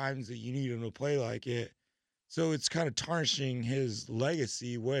in the times that you need him to play like it. So it's kind of tarnishing his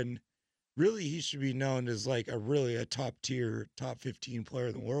legacy when really he should be known as like a top tier, top 15 player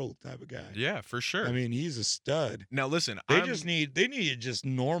in the world type of guy. Yeah, for sure. I mean, he's a stud. Now listen, They need just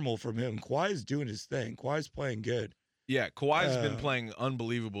normal from him. Kawhi's doing his thing. Kawhi's playing good. Yeah, Kawhi's been playing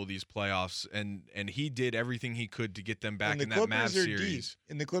unbelievable these playoffs, and he did everything he could to get them back in that Mavs series. Deep.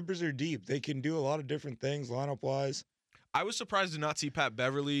 And the Clippers are deep. They can do a lot of different things lineup-wise. I was surprised to not see Pat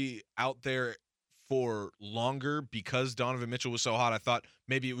Beverly out there for longer because Donovan Mitchell was so hot. I thought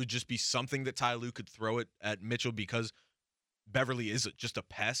maybe it would just be something that Ty Lue could throw it at Mitchell because Beverly is just a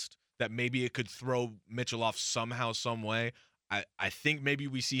pest, that maybe it could throw Mitchell off somehow, some way. I think maybe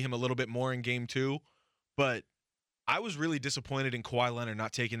we see him a little bit more in game 2, but I was really disappointed in Kawhi Leonard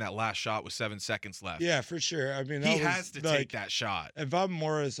not taking that last shot with 7 seconds left. Yeah, for sure. I mean, he has to take that shot. If I'm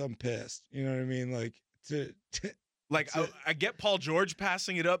Morris, I'm pissed. You know what I mean? Like I get Paul George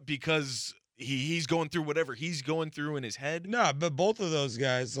passing it up because he's going through whatever he's going through in his head. No, but both of those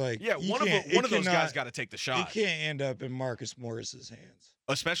guys, like, yeah, one of those guys got to take the shot. It can't end up in Marcus Morris's hands,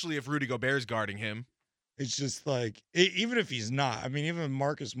 especially if Rudy Gobert's guarding him. It's just like, even if he's not, I mean, even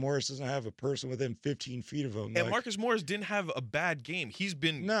Marcus Morris doesn't have a person within 15 feet of him. And Marcus Morris didn't have a bad game. He's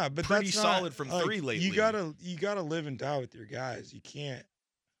been but pretty solid from like, 3 lately. You gotta live and die with your guys. You can't.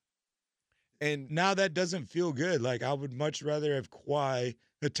 And now that doesn't feel good. Like, I would much rather have Kawhi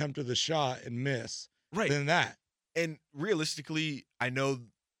attempted the shot and miss than that. And realistically, I know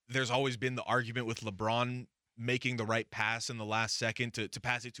there's always been the argument with LeBron making the right pass in the last second to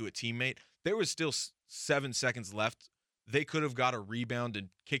pass it to a teammate. There was still 7 seconds left. They could have got a rebound and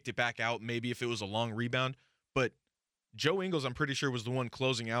kicked it back out, maybe if it was a long rebound. But Joe Ingles, I'm pretty sure, was the one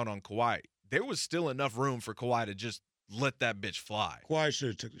closing out on Kawhi. There was still enough room for Kawhi to just let that bitch fly. Kawhi should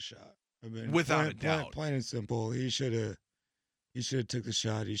have took the shot. I mean, without a doubt. Plain and simple, he should have took the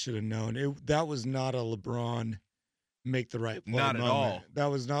shot. He should have known. That was not a LeBron make the right play Not moment. at all. That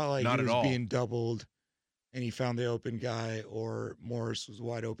was not like not he was all. being doubled and he found the open guy or Morris was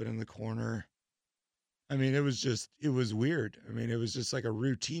wide open in the corner. I mean, it was weird. I mean, it was just like a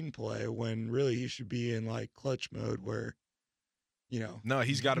routine play when really he should be in like clutch mode where, No,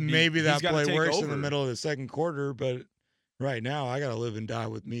 he's got to be. Maybe that play works over in the middle of the second quarter, but right now I got to live and die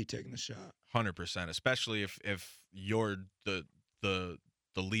with me taking the shot. 100%, especially if you're the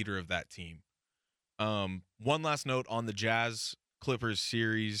leader of that team. One last note on the Jazz Clippers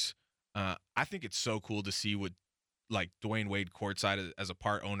series. I think it's so cool to see what like Dwayne Wade courtside as a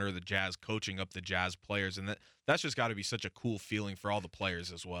part owner of the Jazz, coaching up the Jazz players, and that's just got to be such a cool feeling for all the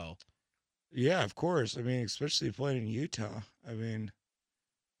players as well. Yeah, of course. I mean, especially playing in Utah. I mean,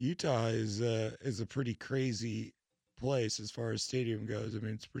 Utah is a pretty crazy place as far as stadium goes. I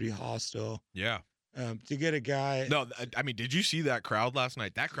mean, it's pretty hostile. Yeah. To get a guy. No, I mean, did you see that crowd last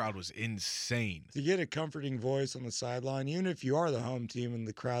night? That crowd was insane. To get a comforting voice on the sideline, even if you are the home team and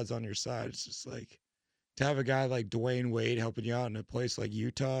the crowd's on your side, it's just like to have a guy like Dwayne Wade helping you out in a place like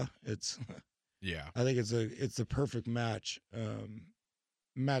Utah. It's yeah. I think it's a perfect match.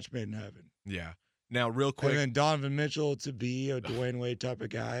 Match made in heaven. Yeah. Now, real quick, and then Donovan Mitchell to be a Dwayne Wade type of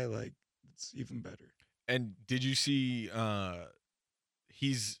guy, like it's even better. And did you see?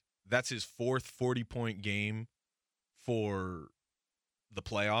 That's his 4th 40-point game for the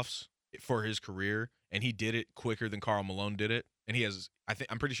playoffs for his career, and he did it quicker than Karl Malone did it. And he has,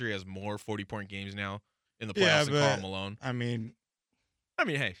 I'm pretty sure he has more 40-point games now in the playoffs than Karl Malone. I mean,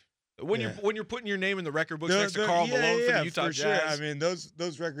 hey, when you're putting your name in the record books next to Karl Malone for the Utah for Jazz, sure. I mean,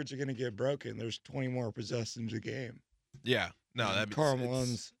 those records are going to get broken. There's 20 more possessions a game. Yeah, no, Karl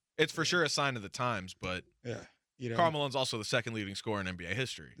Malone's. It's for sure a sign of the times, but yeah. Karl Malone's also the second leading scorer in NBA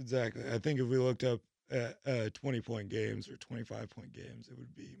history. Exactly. I think if we looked up 20-point games or 25-point games, it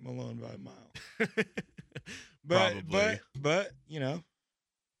would be Malone by a mile. Probably. But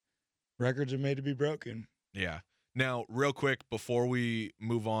records are made to be broken. Yeah. Now, real quick before we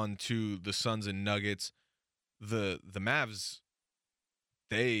move on to the Suns and Nuggets, the Mavs,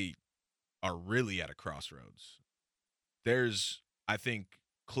 they are really at a crossroads. There's, I think,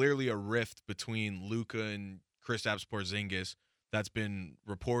 clearly a rift between Luka and Kristaps Porzingis that's been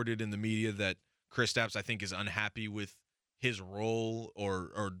reported in the media that Kristaps, I think, is unhappy with his role or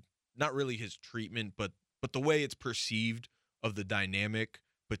not really his treatment, but the way it's perceived of the dynamic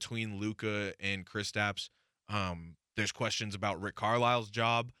between Luka and Kristaps. There's questions about Rick Carlisle's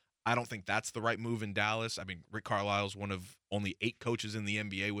job. I don't think that's the right move in Dallas. I mean, Rick Carlisle's one of only 8 coaches in the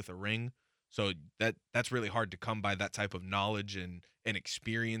NBA with a ring. So that's really hard to come by, that type of knowledge and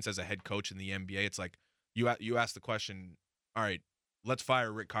experience as a head coach in the NBA. It's like you ask the question, all right, let's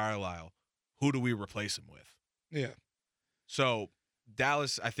fire Rick Carlisle. Who do we replace him with? Yeah. So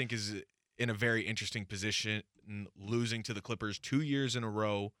Dallas, I think, is in a very interesting position, losing to the Clippers 2 years in a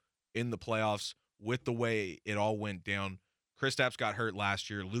row in the playoffs with the way it all went down. Kristaps got hurt last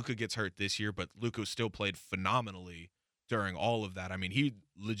year. Luka gets hurt this year, but Luka still played phenomenally during all of that. I mean, he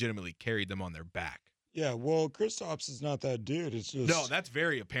legitimately carried them on their back. Yeah, well, Kristaps is not that dude. It's just No, that's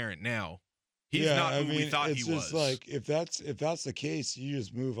very apparent now. He's not who we thought he was. It's just like if that's the case, you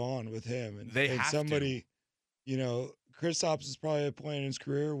just move on with him. And They and have somebody, Kristaps is probably at a point in his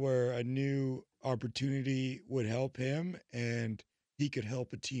career where a new opportunity would help him, and he could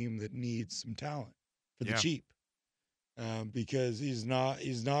help a team that needs some talent for the Yeah. cheap. Because he's not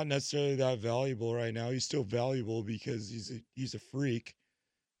necessarily that valuable right now. He's still valuable because he's a freak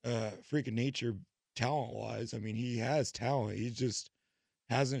of nature, talent wise. I mean, he has talent. He just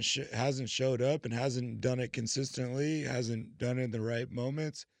hasn't showed up and hasn't done it consistently. Hasn't done it in the right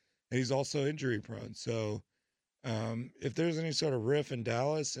moments, and he's also injury prone. So, if there's any sort of riff in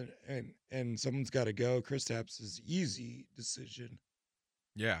Dallas and someone's got to go, Kristaps is easy decision.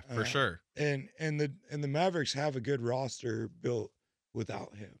 Yeah, for sure. And the Mavericks have a good roster built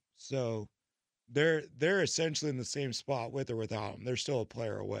without him. So they're essentially in the same spot with or without him. They're still a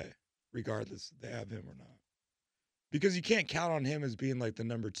player away, regardless if they have him or not. Because you can't count on him as being like the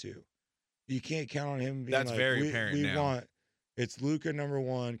number 2. You can't count on him being That's like, very apparent now. It's Luka number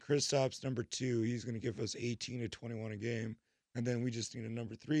 1, Kristaps number 2. He's going to give us 18 to 21 a game. And then we just need a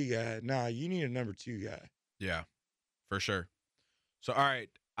number 3 guy. Nah, you need a number 2 guy. Yeah, for sure. So, all right,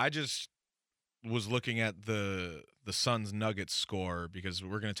 I just was looking at the Suns Nuggets score because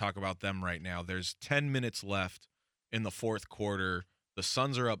we're going to talk about them right now. There's 10 minutes left in the fourth quarter. The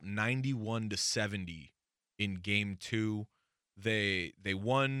Suns are up 91-70 in Game 2. They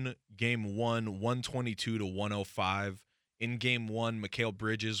won Game 1 122-105. In Game 1, Mikal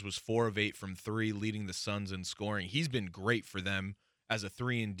Bridges was 4 of 8 from 3, leading the Suns in scoring. He's been great for them as a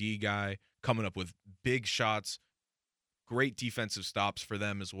 3-and-D guy, coming up with big shots. Great defensive stops for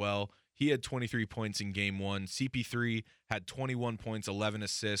them as well. He had 23 points in Game 1. CP3 had 21 points, 11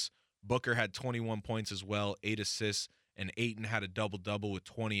 assists. Booker had 21 points as well, 8 assists. And Ayton had a double-double with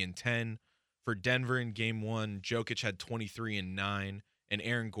 20 and 10. For Denver in Game 1, Jokic had 23 and 9. And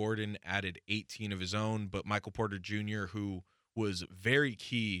Aaron Gordon added 18 of his own. But Michael Porter Jr., who was very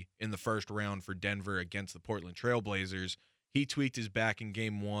key in the first round for Denver against the Portland Trail Blazers, he tweaked his back in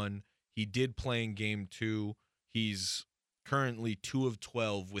Game 1. He did play in Game 2. He's currently 2 of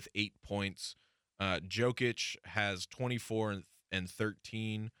 12 with 8 points. Jokic has 24 and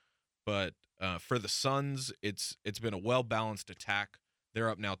 13. But for the Suns, it's been a well-balanced attack. They're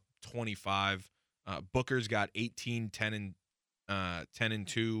up now 25. Booker's got 18, 10 and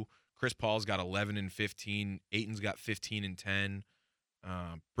 2. Chris Paul's got 11 and 15. Ayton's got 15 and 10.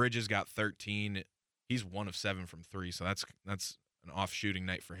 Bridges got 13. He's 1 of 7 from 3, so that's an off shooting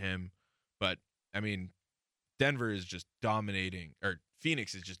night for him. But I mean, Denver is just dominating, or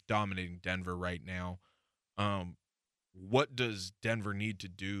Phoenix is just dominating Denver right now. What does Denver need to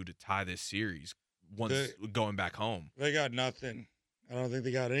do to tie this series once going back home? They got nothing. I don't think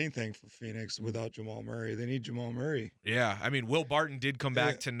they got anything for Phoenix without Jamal Murray. They need Jamal Murray. Yeah, I mean, Will Barton did come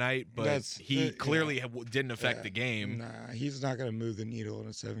back tonight, but he clearly didn't affect the game. Nah, he's not going to move the needle in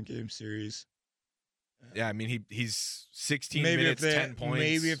a 7-game series. Yeah, I mean, he's 16 maybe minutes, 10 points.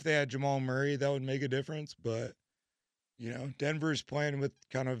 Maybe if they had Jamal Murray, that would make a difference. But, Denver's playing with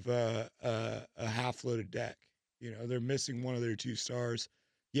kind of a half-loaded deck. They're missing one of their 2 stars.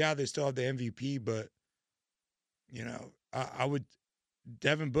 Yeah, they still have the MVP, but, I would –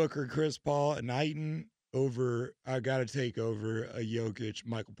 Devin Booker, Chris Paul, and Ayton I got to take over a Jokic,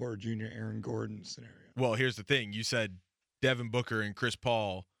 Michael Porter Jr., Aaron Gordon scenario. Well, here's the thing. You said Devin Booker and Chris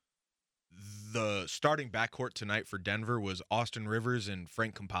Paul. The starting backcourt tonight for Denver was Austin Rivers and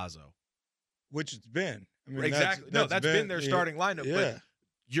Frank Campazzo. Which it's been. I mean, exactly. That's been their starting lineup. Yeah. But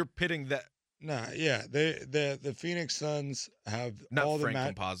you're pitting that. Nah, yeah. The Phoenix Suns have not all Frank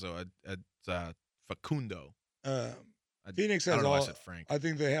the Campazzo. It's Facundo. Phoenix I has don't know all. why I said Frank. I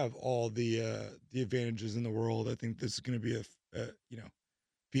think they have all the advantages in the world. I think this is going to be a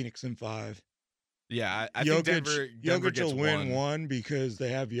Phoenix in 5. Yeah, I think Denver Jokic gets will win 1 because they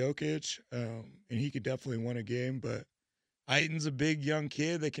have Jokic, and he could definitely win a game. But Ayton's a big young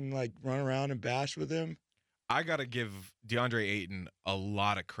kid that can run around and bash with him. I got to give DeAndre Ayton a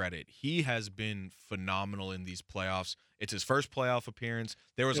lot of credit. He has been phenomenal in these playoffs. It's his first playoff appearance.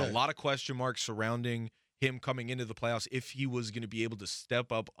 There was a lot of question marks surrounding him coming into the playoffs if he was going to be able to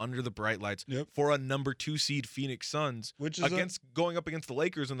step up under the bright lights for a number 2 seed Phoenix Suns, which is going up against the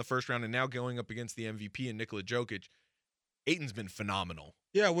Lakers in the first round and now going up against the MVP and Nikola Jokic. Ayton's been phenomenal.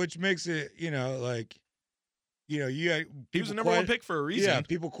 Yeah, which makes it, He was the number one pick for a reason. Yeah,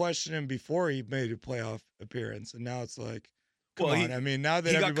 people questioned him before he made a playoff appearance, and now it's like, come Well, on. I mean, now that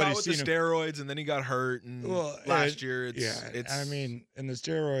he got everybody's caught with seen the him, steroids, and then he got hurt. And last year, it's. I mean, and the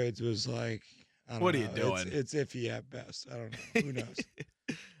steroids was like, I don't What know. are you doing? It's iffy at best. I don't know. Who knows?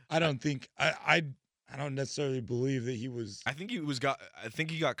 I don't think I don't necessarily believe that he was. I think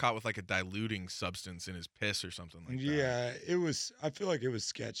he got caught with like a diluting substance in his piss or something like that. Yeah, it was. I feel like it was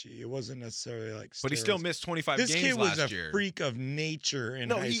sketchy. It wasn't necessarily like. But he still steroids. missed 25 This games kid was last a year. freak of nature in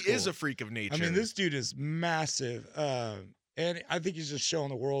No, high he school. is a freak of nature. I mean, this dude is massive, and I think he's just showing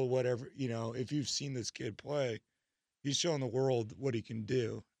the world whatever. If you've seen this kid play, he's showing the world what he can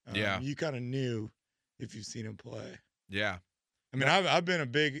do. Yeah. You kind of knew if you've seen him play. Yeah. I mean, I've been a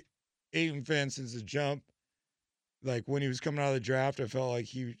big Ayton fan since the jump. Like when he was coming out of the draft, I felt like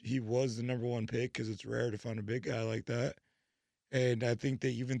he was the number one pick because it's rare to find a big guy like that. And I think that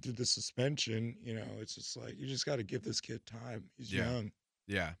even through the suspension, it's just like you just got to give this kid time. He's young.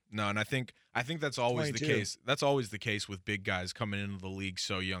 Yeah. No, and I think that's always 22. the case. That's always the case with big guys coming into the league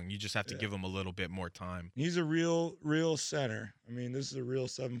so young. You just have to give them a little bit more time. He's a real center. I mean, this is a real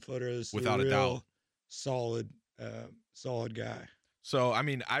 7-footer. This is Without a a real doubt. solid guy. So, I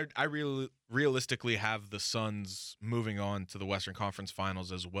mean, I really realistically have the Suns moving on to the Western Conference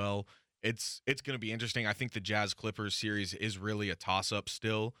Finals as well. It's going to be interesting. I think the Jazz-Clippers series is really a toss-up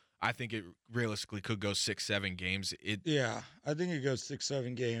still. I think it realistically could go 6-7 games. Yeah, I think it goes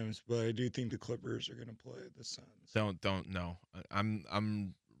 6-7 games, but I do think the Clippers are going to play the Suns. Don't know.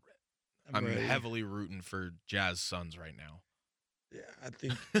 I'm ready. heavily rooting for Jazz Suns right now. Yeah, I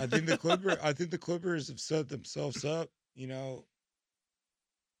think the Clippers have set themselves up.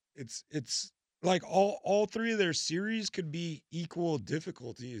 It's like all three of their series could be equal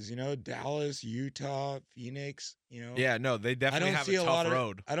difficulties. Dallas, Utah, Phoenix. Yeah, no, they definitely have a tough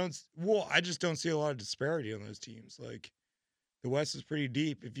road. I just don't see a lot of disparity on those teams. Like the West is pretty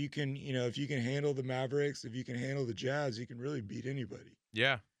deep. If you can handle the Mavericks, if you can handle the Jazz, you can really beat anybody.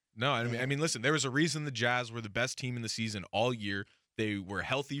 Yeah. No, I mean, listen, there was a reason the Jazz were the best team in the season all year. They were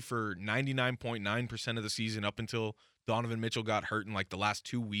healthy for 99.9% of the season up until Donovan Mitchell got hurt in like the last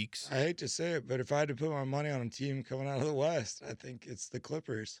 2 weeks. I hate to say it, but if I had to put my money on a team coming out of the West, I think it's the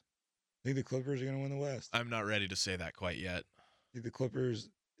Clippers. I think the Clippers are going to win the West. I'm not ready to say that quite yet. I think the Clippers,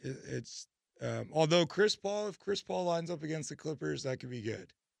 although if Chris Paul lines up against the Clippers, that could be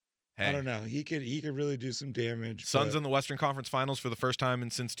good. Hey, I don't know. He could really do some damage. Suns in the Western Conference Finals for the first time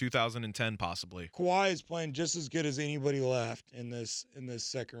since 2010, possibly. Kawhi is playing just as good as anybody left in this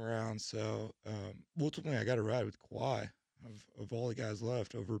second round. So ultimately, I got to ride with Kawhi of all the guys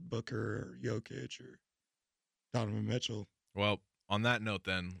left over Booker or Jokic or Donovan Mitchell. Well, on that note,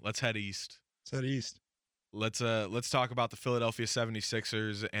 then let's head east. Let's head east. Let's talk about the Philadelphia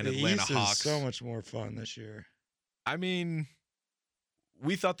 76ers and The Atlanta East Hawks. is so much more fun this year. I mean,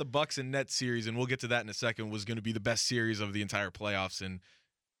 we thought the Bucks and Nets series, and we'll get to that in a second, was going to be the best series of the entire playoffs, and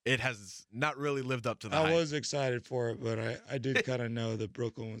it has not really lived up to the hype. I was excited for it, but I did kind of know that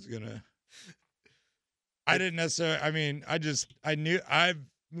Brooklyn was gonna. I didn't necessarily. I mean, I knew I've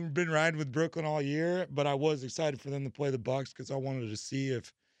been riding with Brooklyn all year, but I was excited for them to play the Bucks because I wanted to see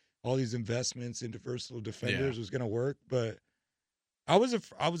if all these investments into versatile defenders was going to work. But I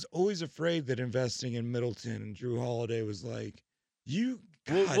was always afraid that investing in Middleton and Drew Holiday was like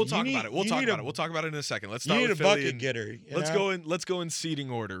we'll talk about it. We'll talk about it in a second. Let's start you need with a Philly bucket getter. Let's go in seeding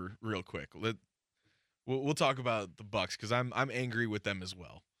order real quick. We'll talk about the Bucks because I'm angry with them as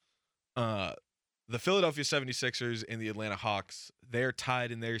well. The Philadelphia 76ers and the Atlanta Hawks, they're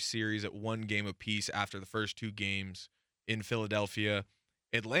tied in their series at 1 game apiece after the first 2 games in Philadelphia.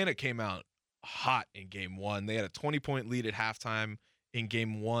 Atlanta came out hot in game 1. They had a 20-point lead at halftime in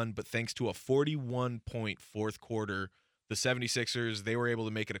game 1, but thanks to a 41-point fourth quarter, the 76ers, they were able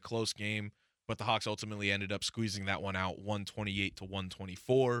to make it a close game, but the Hawks ultimately ended up squeezing that one out 128 to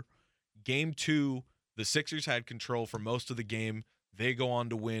 124. Game 2, the Sixers had control for most of the game. They go on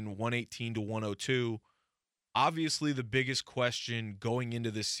to win 118 to 102. Obviously, the biggest question going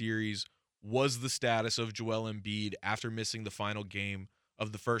into this series was the status of Joel Embiid after missing the final game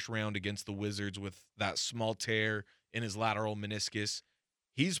of the first round against the Wizards with that small tear in his lateral meniscus.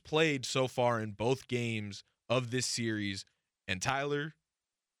 He's played so far in both games of this series. And Tyler,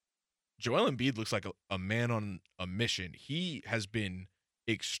 Joel Embiid looks like a man on a mission. He has been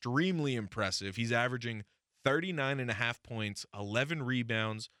extremely impressive. He's averaging 39.5 points, 11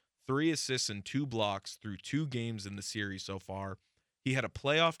 rebounds, 3 assists, and 2 blocks through 2 games in the series so far. He had a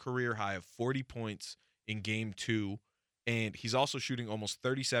playoff career high of 40 points in game 2, and he's also shooting almost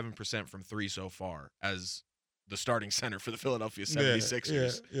 37% from 3 so far as the starting center for the Philadelphia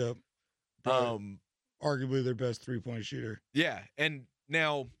 76ers. Yeah. arguably their best 3-point shooter. Yeah, and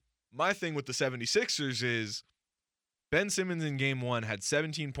now my thing with the 76ers is Ben Simmons in game 1 had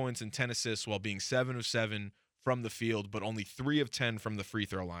 17 points and 10 assists while being 7 of 7 from the field, but only 3 of 10 from the free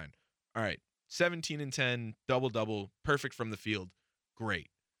throw line. All right, 17 and 10, double-double, perfect from the field. Great.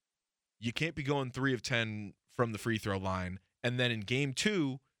 You can't be going 3 of 10 from the free throw line. And then in game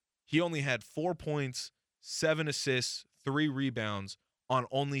 2, he only had 4 points, 7 assists, 3 rebounds on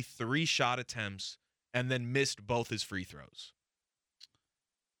only 3 shot attempts, and then missed both his free throws.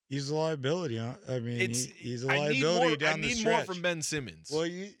 He's a liability. Huh? I mean, he's a I liability down the stretch. I need more from Ben Simmons. Well,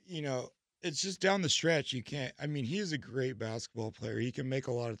 you know, it's just down the stretch. You can't. I mean, he's a great basketball player. He can make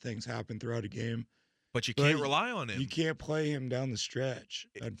a lot of things happen throughout a game. But you can't rely on him. You can't play him down the stretch,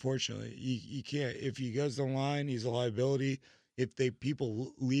 unfortunately. You can't. If he goes the line, he's a liability. If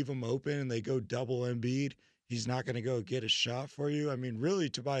people leave him open and they go double Embiid, he's not going to go get a shot for you. I mean, really,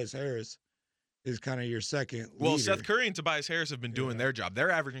 Tobias Harris is kind of your second Well, leader. Seth Curry and Tobias Harris have been doing their job.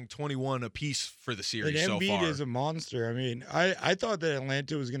 They're averaging 21 apiece for the series so far. Embiid is a monster. I mean, I thought that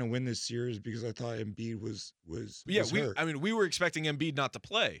Atlanta was going to win this series because I thought Embiid was hurt. we were expecting Embiid not to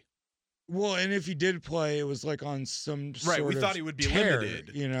play. Well, and if he did play, it was like on some right. We sort thought of he would be tear,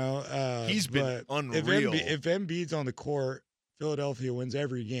 limited. You know, he's been unreal. If Embiid's on the court, Philadelphia wins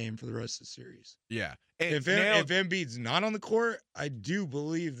every game for the rest of the series. Yeah. And If Embiid's not on the court, I do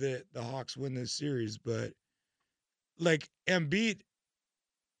believe that the Hawks win this series. But like Embiid,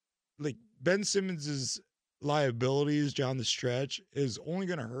 like Ben Simmons's liabilities down the stretch is only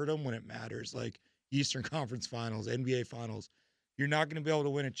going to hurt him when it matters. Like Eastern Conference Finals, NBA Finals. You're not going to be able to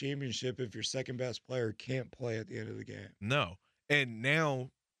win a championship if your second best player can't play at the end of the game. No. And now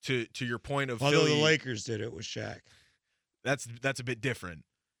to your point of Although Philly, the Lakers did it with Shaq. That's a bit different.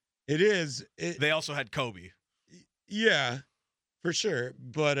 It is. They also had Kobe. Yeah, for sure.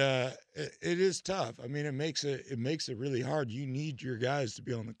 But it is tough. I mean, it makes it really hard. You need your guys to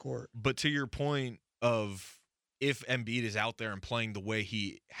be on the court. But to your point of if Embiid is out there and playing the way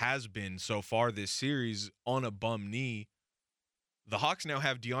he has been so far this series on a bum knee, the Hawks now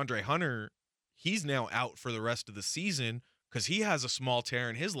have DeAndre Hunter. He's now out for the rest of the season because he has a small tear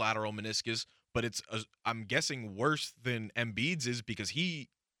in his lateral meniscus, but it's, I'm guessing, worse than Embiid's is because he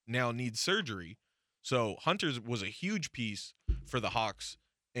now needs surgery. So Hunter was a huge piece for the Hawks.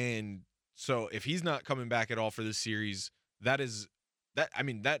 And so if he's not coming back at all for this series, that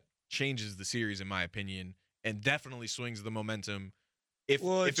changes the series, in my opinion, and definitely swings the momentum. If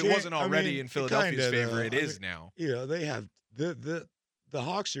it wasn't already in Philadelphia's favor, it is now. You know, they have the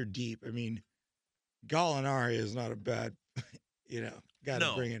Hawks are deep. I mean, Gallinari is not a bad, guy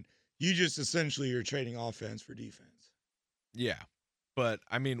to bring in. You just essentially you're trading offense for defense. Yeah. But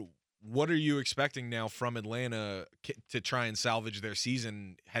I mean, what are you expecting now from Atlanta to try and salvage their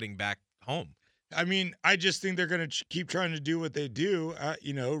season heading back home? I mean, I just think they're going to keep trying to do what they do,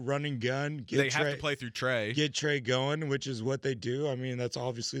 run and gun. They have to play through Trey. Get Trey going, which is what they do. I mean, that's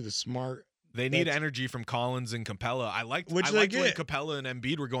obviously the smart. They need energy from Collins and Capella. I liked when Capella and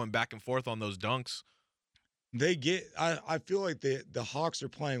Embiid were going back and forth on those dunks. I feel like the Hawks are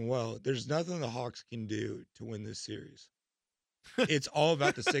playing well. There's nothing the Hawks can do to win this series. It's all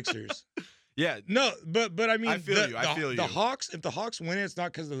about the Sixers. Yeah. No, but I mean, I feel you. The Hawks, if the Hawks win it, it's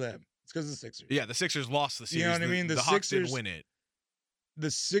not because of them. It's because of the Sixers. Yeah, the Sixers lost the series. You know what I mean? The Hawks didn't win it. The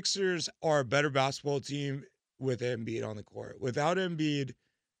Sixers are a better basketball team with Embiid on the court. Without Embiid,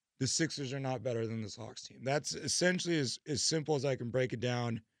 the Sixers are not better than this Hawks team. That's essentially as simple as I can break it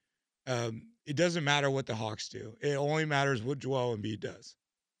down. It doesn't matter what the Hawks do. It only matters what Joel Embiid does.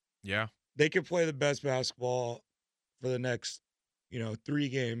 Yeah. They could play the best basketball for the next, 3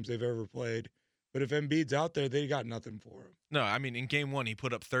 games they've ever played. But if Embiid's out there, they got nothing for him. No, I mean, in game 1, he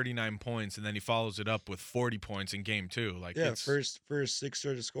put up 39 points, and then he follows it up with 40 points in game 2. First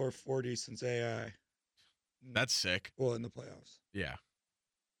Sixer to score 40 since AI. That's sick. Well, in the playoffs. Yeah.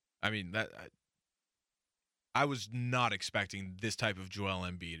 I mean, I was not expecting this type of Joel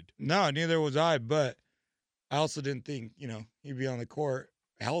Embiid. No, neither was I, but I also didn't think, he'd be on the court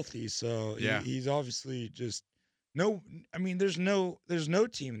healthy. So he's obviously just there's no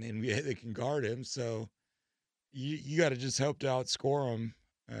team in the NBA that can guard him. So you got to just hope to outscore him.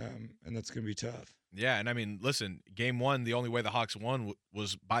 And that's going to be tough. Yeah. And I mean, listen, game 1, the only way the Hawks won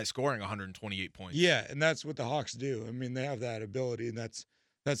was by scoring 128 points. Yeah. And that's what the Hawks do. I mean, they have that ability, and that's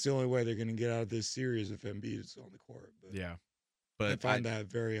the only way they're going to get out of this series if Embiid is on the court. But yeah. But I find that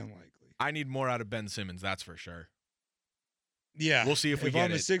very unlikely. I need more out of Ben Simmons. That's for sure. Yeah. We'll see if we If get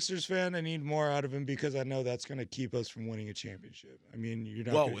I'm a it. Sixers fan, I need more out of him because I know that's going to keep us from winning a championship. I mean, you're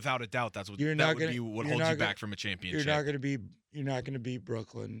not. Well, gonna, without a doubt, that would you're be not what gonna- holds you're you not back gonna- from a championship. You're not going to beat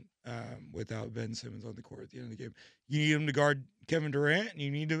Brooklyn without Ben Simmons on the court at the end of the game. You need him to guard Kevin Durant, and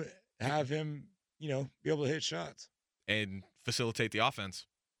you need to have him, be able to hit shots. And facilitate the offense.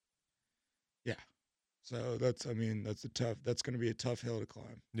 So that's going to be a tough hill to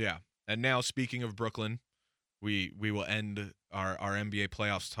climb. Yeah. And now, speaking of Brooklyn, we will end our NBA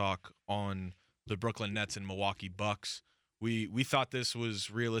playoffs talk on the Brooklyn Nets and Milwaukee Bucks. We thought this was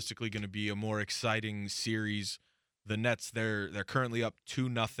realistically going to be a more exciting series. The Nets, they're currently up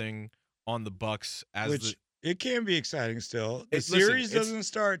 2-0 on the Bucks Which it can be exciting still. The Listen, series doesn't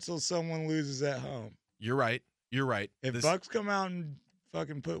start till someone loses at home. You're right. If Bucks come out and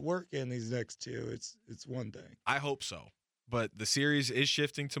fucking put work in these next two, it's one thing. I hope so. But the series is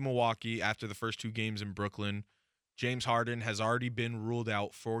shifting to Milwaukee after the first 2 games in Brooklyn. James Harden has already been ruled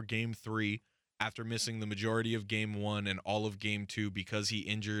out for Game 3 after missing the majority of Game 1 and all of Game 2 because he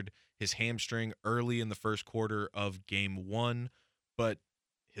injured his hamstring early in the first quarter of Game 1. But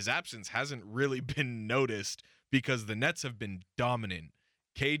his absence hasn't really been noticed because the Nets have been dominant.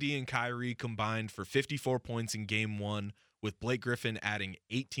 KD and Kyrie combined for 54 points in Game 1, with Blake Griffin adding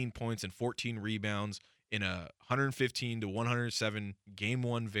 18 points and 14 rebounds in a 115-107 Game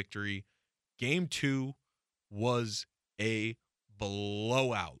 1 victory. Game 2 was a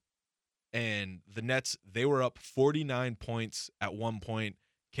blowout. And the Nets, they were up 49 points at one point.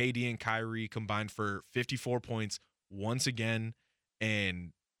 KD and Kyrie combined for 54 points once again.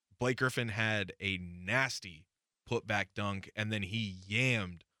 And Blake Griffin had a nasty putback dunk, and then he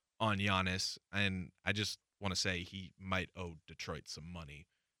yammed on Giannis. And I just want to say he might owe Detroit some money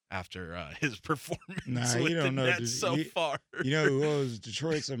after his performance Nah, with you don't the know. Nets so far. You know who owes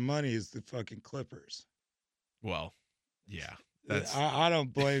Detroit some money is the fucking Clippers. Well, yeah. That's I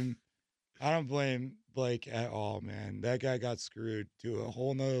don't blame Blake at all, man. That guy got screwed to a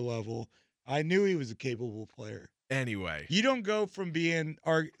whole nother level. I knew he was a capable player. anyway. You don't go from being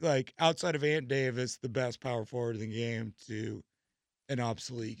outside of Ant Davis, the best power forward in the game, to an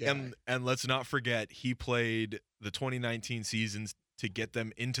obsolete guy. And let's not forget, he played the 2019 seasons to get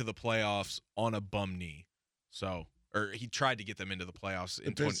them into the playoffs on a bum knee. So, or he tried to get them into the playoffs The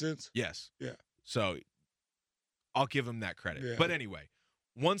in Pistons? Yes. Yeah. So I'll give him that credit. Yeah. But anyway,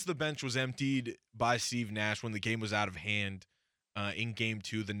 once the bench was emptied by Steve Nash, when the game was out of hand in Game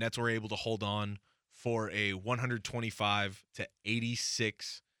 2, the Nets were able to hold on for a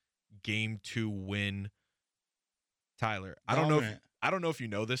 125-86 Game 2 win. Tyler, I don't know if you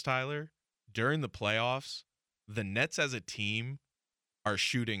know this, Tyler. During the playoffs, the Nets as a team are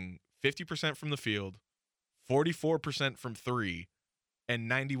shooting 50% from the field, 44% from 3, and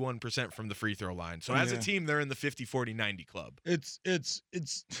 91% from the free throw line. So as a team, they're in the 50-40-90 club. It's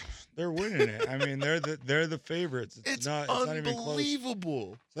they're winning it. I mean, they're the favorites. It's not even close.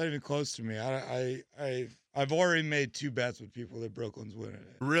 Unbelievable. It's not even close to me. I've already made 2 bets with people that Brooklyn's winning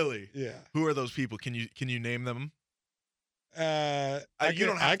it. Really? Yeah. Who are those people? Can you name them? You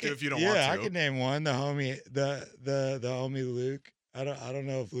don't have to if you don't want to. Yeah, I can name one. The homie, the homie Luke. I don't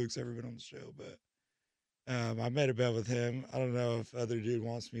know if Luke's ever been on the show, but I made a bet with him. I don't know if other dude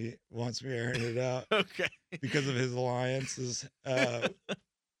wants me airing it out Okay. because of his alliances.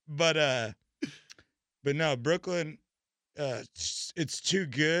 But no, Brooklyn. It's too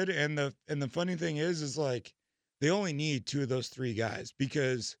good, and the funny thing is like they only need 2 of those 3 guys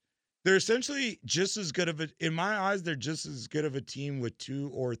because they're essentially just as good of in my eyes, they're just as good of a team with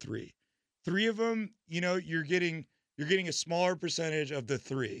 2 or 3. 3 of them, you're getting a smaller percentage of the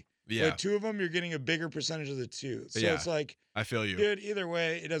 3. Yeah. But 2 of them, you're getting a bigger percentage of the 2. So Yeah. it's like, I feel you. dude, either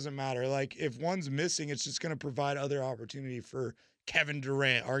way, it doesn't matter. Like if one's missing, it's just going to provide other opportunity for Kevin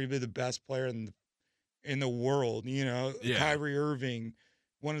Durant, arguably the best player in the world. Yeah. Kyrie Irving,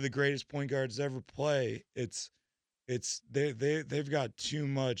 one of the greatest point guards to ever play. They've got too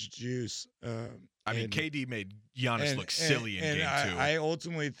much juice. I mean, KD made Giannis look silly in Game 2. I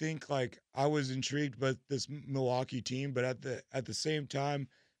ultimately think I was intrigued by this Milwaukee team, but at the same time,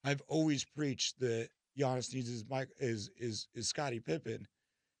 I've always preached that Giannis needs is Scottie Pippen,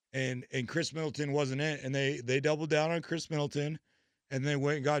 and Chris Middleton wasn't it, and they doubled down on Chris Middleton, and they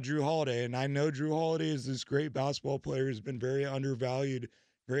went and got Drew Holiday, and I know Drew Holiday is this great basketball player who's been very undervalued,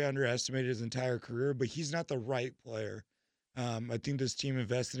 very underestimated his entire career, but he's not the right player. I think this team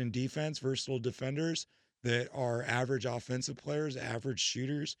invested in defense, versatile defenders that are average offensive players, average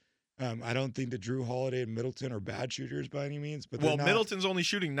shooters. I don't think that Drew Holiday and Middleton are bad shooters by any means, but Middleton's only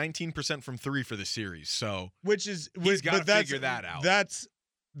shooting 19% from 3 for the series, so he's got to figure that out. That's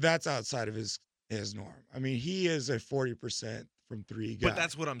outside of his is Norm. I mean, he is a 40% from three guy. But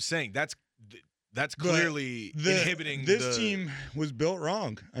that's what I'm saying. That's But clearly inhibiting this team was built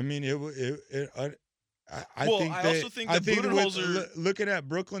wrong. I mean, I Well, think I they, also think I that think with Budenholzer- looking at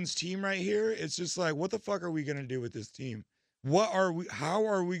Brooklyn's team right here, it's just like, what the fuck are we gonna do with this team? How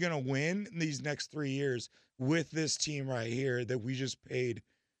are we gonna win in these next 3 years with this team right here that we just paid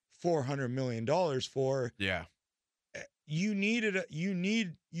 $400 million for? Yeah. You needed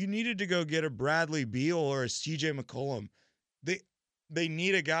to go get a Bradley Beal or a CJ McCollum. They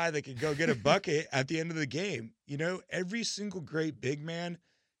need a guy that could go get a bucket at the end of the game. You know, every single great big man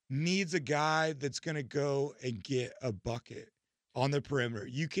needs a guy that's going to go and get a bucket on the perimeter.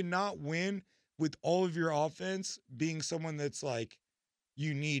 You cannot win with all of your offense being someone that's like,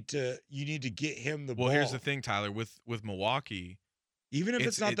 you need to get him the ball. Well, here's the thing, Tyler, with Milwaukee, Even if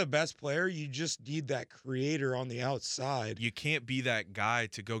it's not the best player, you just need that creator on the outside. you can't be that guy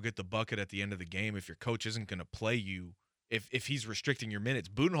to go get the bucket at the end of the game if your coach isn't going to play you. If he's restricting your minutes,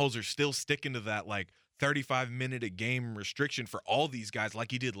 Budenholzer's still sticking to that like 35-minute a game restriction for all these guys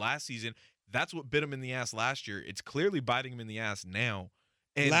like he did last season. That's what bit him in the ass last year. It's clearly biting him in the ass now.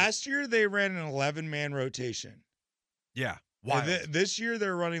 And Last year they ran an 11-man rotation. yeah, And wild. this year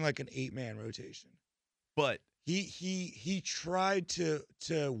they're running like an 8-man rotation. But He tried to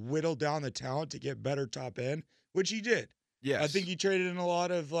whittle down the talent to get better top end, which he did. yes, I think he traded in a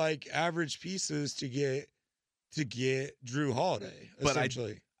lot of like average pieces to get Drew Holiday, But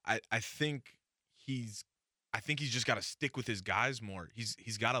essentially. I think he's just got to stick with his guys more.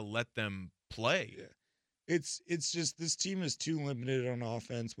 He's got to let them play. Yeah. It's just this team is too limited on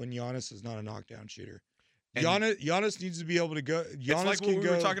offense when Giannis is not a knockdown shooter. And Giannis needs to be able to go. It's Giannis like what can we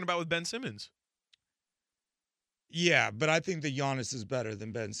go. were talking about with Ben Simmons. Yeah, but I think that Giannis is better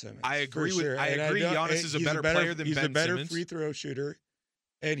than Ben Simmons. I for agree with- sure. I And agree don't- Giannis and is a he's better player than he's Ben a better Simmons. free throw shooter,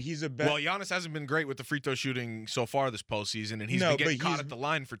 and he's a better. Well, Giannis hasn't been great with the free throw shooting so far this postseason, and he's No, been getting but caught he's- at the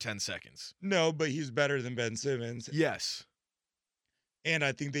line for 10 seconds. No, but he's better than Ben Simmons. Yes. And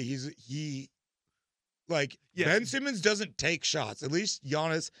I think that like Yes. Ben Simmons doesn't take shots. At least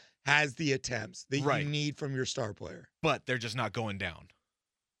Giannis has the attempts that Right. you need from your star player. But they're just not going down.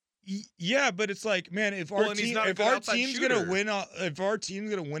 Yeah, but it's like, man, if Well, our and he's team, not a if good our outside team's shooter. gonna win, if our team's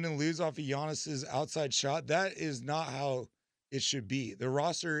gonna win and lose off of Giannis's outside shot, that is not how it should be. The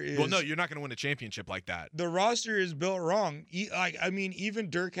roster is Well, no, you're not going to win a championship like that. the roster is built wrong. I mean, even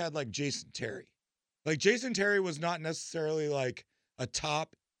Dirk had like Jason Terry. Like Jason Terry was not necessarily like a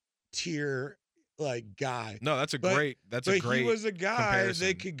top tier like guy. No, that's a But- great. That's a But great. he was a guy comparison.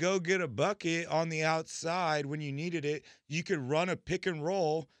 that could go get a bucket on the outside when you needed it. You could run a pick and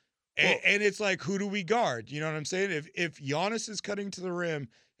roll, Well- and it's like, who do we guard? You know what I'm saying? If Giannis is cutting to the rim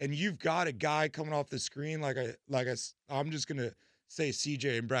and you've got a guy coming off the screen, I'm just gonna say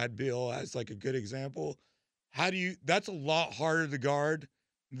CJ and Brad Beal as like a good example. That's a lot harder to guard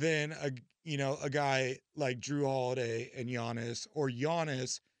than a guy like Drew Holiday and Giannis, or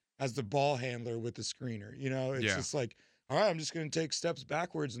Giannis as the ball handler with the screener. You know, it's Yeah. just like, all right, I'm just going to take steps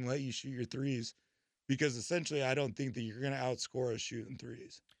backwards and let you shoot your threes, because essentially I don't think that you're going to outscore us shooting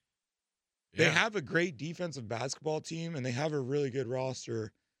threes. They Yeah. have a great defensive basketball team and they have a really good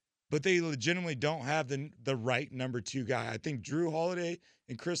roster, but they legitimately don't have the right number 2 guy. I think Drew Holiday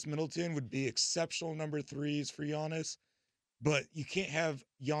and Chris Middleton would be exceptional number 3s for Giannis, but you can't have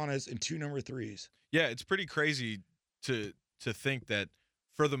Giannis and 2 number 3s. Yeah, it's pretty crazy to think that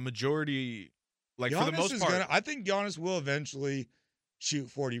for the majority, like Giannis for the most is part, I think Giannis will eventually shoot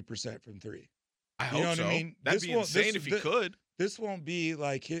 40% from 3. I you hope know what so. I mean? That'd This be will- insane this- if he thi- could. This won't be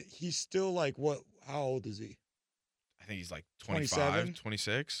like he's still like what? How old is he? I think he's like 25, 27?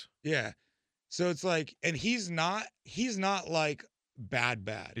 26. Yeah. So it's like, and he's not like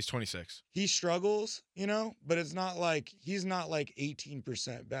bad. He's 26. He struggles, but it's not like he's not like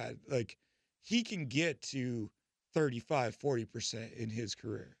 18% bad. Like he can get to 35, 40% in his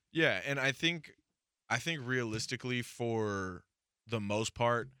career. Yeah, and I think realistically, for the most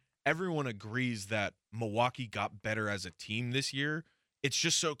part, everyone agrees that Milwaukee got better as a team this year. It's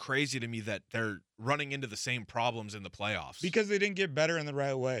just so crazy to me that they're running into the same problems in the playoffs. Because they didn't get better in the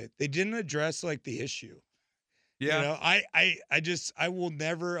right way. They didn't address like the issue. yeah, I will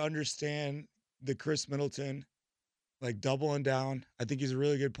never understand the Chris Middleton like doubling down. I think he's a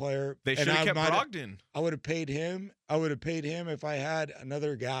really good player. they And should have kept might- Brogdon. I would have paid him. If I had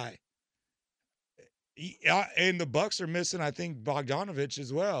another guy. And the Bucks are missing, I think, Bogdanovich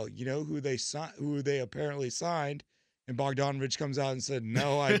as well. You know who they apparently signed, and Bogdanovich comes out and said,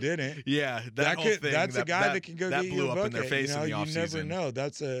 "No, I didn't." Yeah, that whole thing. That's a guy that can go that get blew you a up bucket. in their face in the you never offseason. know.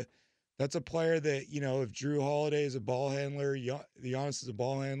 That's a player that if Drew Holiday is a ball handler, Giannis is a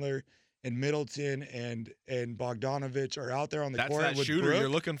ball handler, and Middleton and Bogdanovich are out there on the That's court that with shooter Brook, you're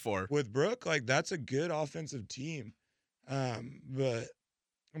looking for. with Brook, like that's a good offensive team. But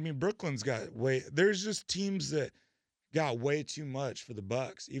I mean, Brooklyn's got there's just teams that got way too much for the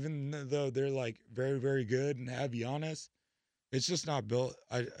Bucks, even though they're like very, very good and have Giannis. It's just not built.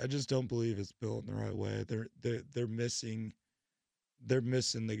 I just don't believe it's built in the right way. They're missing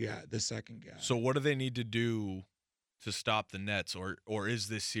the second guy. So what do they need to do to stop the Nets, or is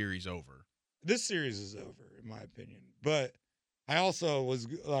this series over? This series is over, in my opinion. But I also was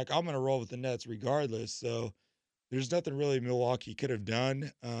like, I'm going to roll with the Nets regardless. So there's nothing really Milwaukee could have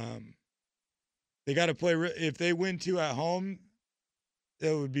done. They got to play. If they win 2 at home,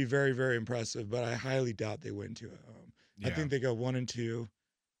 it would be very, very impressive. But I highly doubt they win 2 at home. Yeah. I think they go 1 and 2.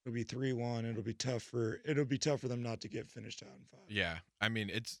 It'll be 3-1. It'll be tough for them not to get finished out in 5. Yeah, I mean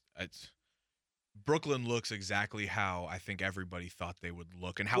it's Brooklyn looks exactly how I think everybody thought they would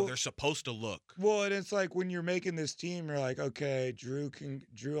look and how they're supposed to look. Well, and it's like when you're making this team, you're like, okay, Drew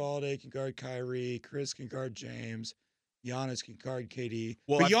Holiday can guard Kyrie, Chris can guard James, Giannis can guard KD.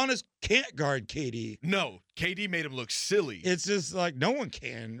 Well, but Giannis can't guard KD. No, KD made him look silly. It's just like no one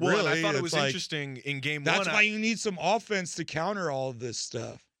can. Well, really. and I thought it It's was like, interesting in game That's one. why you need some offense to counter all of this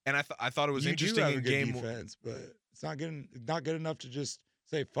stuff. And I thought it was You do interesting have a in good game defense, but it's not good enough to just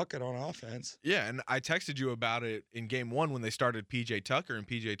say fuck it on offense. Yeah, and I texted you about it in game 1 when they started PJ Tucker, and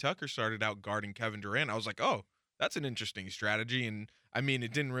PJ Tucker started out guarding Kevin Durant. I was like, oh, that's an interesting strategy. And I mean,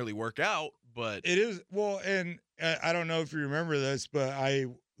 it didn't really work out, but It is well, and I don't know if you remember this, but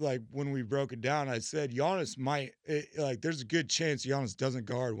when we broke it down, I said Giannis there's a good chance Giannis doesn't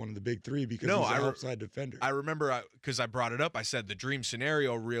guard one of the big 3 because he's an outside defender. I remember because I brought it up. I said the dream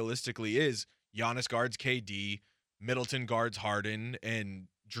scenario realistically is Giannis guards KD, Middleton guards Harden, and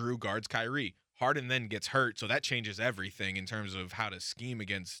Drew guards Kyrie. Harden then gets hurt, so that changes everything in terms of how to scheme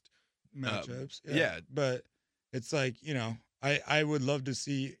against Matchups. yeah. But it's like, I would love to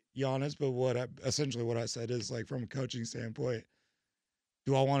see Giannis, but essentially what I said is like from a coaching standpoint,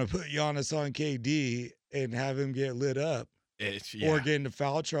 do I want to put Giannis on KD and have him get lit up or get into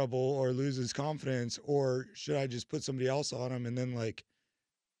foul trouble or lose his confidence, or should I just put somebody else on him and then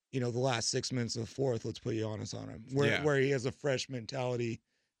the last 6 minutes of the fourth, let's put Giannis on him where he has a fresh mentality.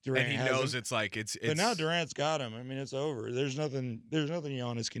 Durant and he knows it's like it's. But now Durant's got him. I mean, it's over. There's nothing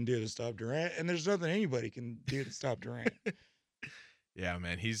Giannis can do to stop Durant, and there's nothing anybody can do to stop Durant. Yeah,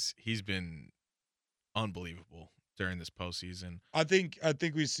 man, he's been unbelievable during this postseason. I think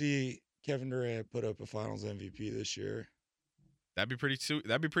we see Kevin Durant put up a Finals MVP this year. That'd be pretty sweet.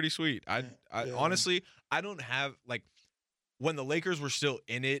 That'd be pretty sweet. I honestly, I don't have when the Lakers were still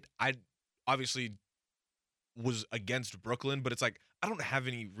in it. I obviously was against Brooklyn, but it's like I don't have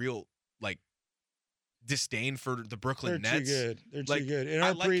any real disdain for the Brooklyn Nets. They're too good.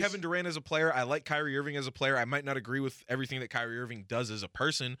 I like Kevin Durant as a player. I like Kyrie Irving as a player. I might not agree with everything that Kyrie Irving does as a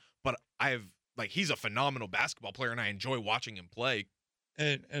person, but he's a phenomenal basketball player, and I enjoy watching him play.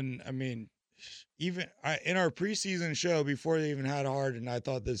 And I mean, even in our preseason show before they even had Harden, I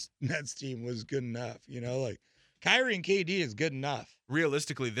thought this Nets team was good enough. Kyrie and KD is good enough.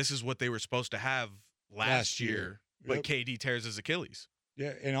 Realistically, this is what they were supposed to have last year. But Yep. KD tears his Achilles.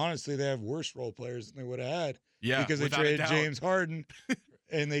 Yeah, and honestly, they have worse role players than they would have had. Yeah, because they without a traded doubt. James Harden,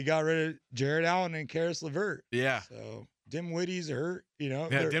 and they got rid of Jared Allen and Karis LeVert. Yeah. So Dinwiddie's hurt.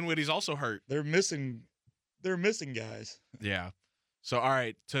 Yeah, Dinwiddie's also hurt. They're missing guys. Yeah. So, all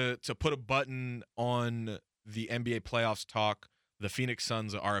right, to put a button on the NBA playoffs talk, the Phoenix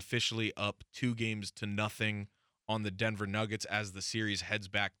Suns are officially up 2-0 on the Denver Nuggets as the series heads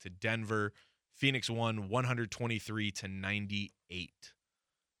back to Denver. Phoenix won 123-98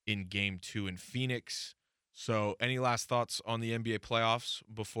 in Game 2 in Phoenix. So, any last thoughts on the NBA playoffs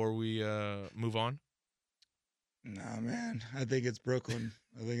before we move on? Nah, man. I think it's Brooklyn.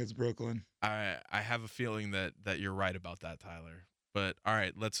 I have a feeling that you're right about that, Tyler. But all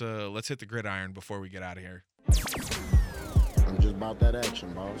right, let's hit the gridiron before we get out of here. I'm just about that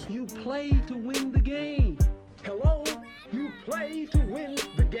action, boss. You play to win the game. Hello? You play to win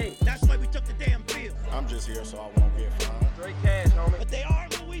the game. That's why we took the damn field. I'm just here so I won't get fined. Straight cash, homie. But they are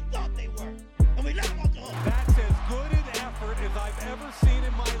who we thought they were. And we let them off the hook. That's as good an effort as I've ever seen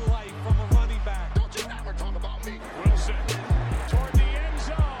in my life from a running back. Don't you ever talk about me. Wilson toward the end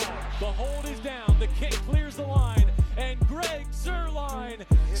zone. The hold is down. The kick clears the line. And Greg Zuerlein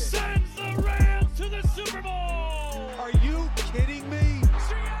sends the Rams to the Super Bowl. Are you kidding me?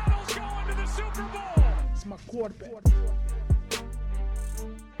 Seattle's going to the Super Bowl. It's my quarterback.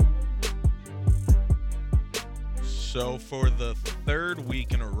 So for the third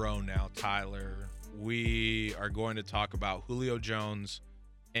week in a row now, Tyler, we are going to talk about Julio Jones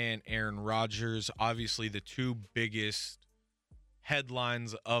and Aaron Rodgers. Obviously, the two biggest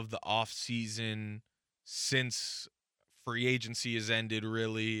headlines of the offseason since free agency has ended,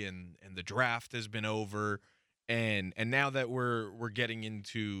 really, and the draft has been over. And now that we're getting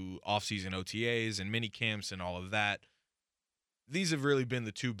into offseason OTAs and mini camps and all of that, these have really been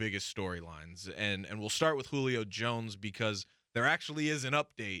the two biggest storylines. And we'll start with Julio Jones because there actually is an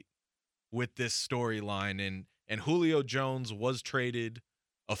update with this storyline. And Julio Jones was traded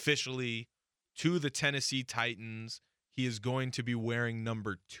officially to the Tennessee Titans. He is going to be wearing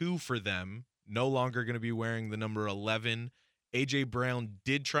number 2 for them, no longer going to be wearing the number 11. A.J. Brown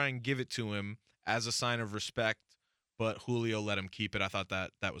did try and give it to him as a sign of respect, but Julio let him keep it. I thought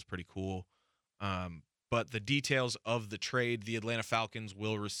that was pretty cool. But the details of the trade, the Atlanta Falcons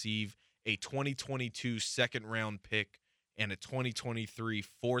will receive a 2022 second-round pick and a 2023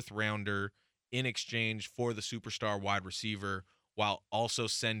 fourth-rounder in exchange for the superstar wide receiver, while also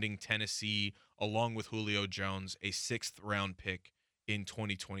sending Tennessee, along with Julio Jones, a 6th-round pick in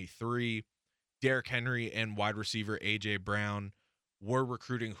 2023. Derrick Henry and wide receiver A.J. Brown were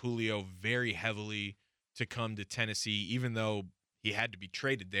recruiting Julio very heavily to come to Tennessee, even though he had to be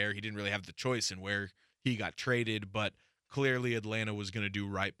traded there. He didn't really have the choice in where he got traded, but clearly Atlanta was going to do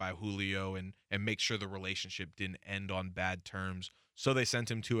right by Julio and make sure the relationship didn't end on bad terms. So they sent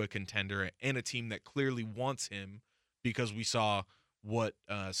him to a contender and a team that clearly wants him, because we saw what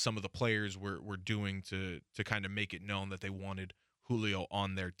some of the players were doing to kind of make it known that they wanted Julio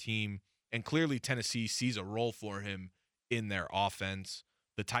on their team. And clearly Tennessee sees a role for him in their offense.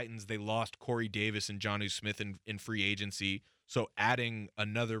 The Titans, they lost Corey Davis and Jonnu Smith in free agency. So adding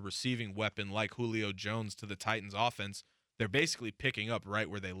another receiving weapon like Julio Jones to the Titans offense, they're basically picking up right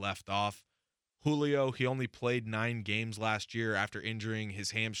where they left off. Julio, he only played 9 games last year after injuring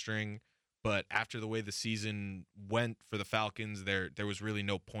his hamstring. But after the way the season went for the Falcons, there was really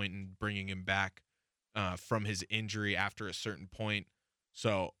no point in bringing him back from his injury after a certain point.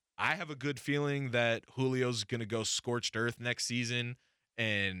 So I have a good feeling that Julio's going to go scorched earth next season.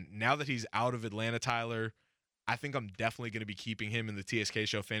 And now that he's out of Atlanta, Tyler, I think I'm definitely going to be keeping him in the TSK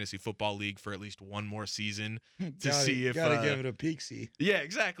Show Fantasy Football League for at least one more season to see if gotta give it a peek-see. Yeah,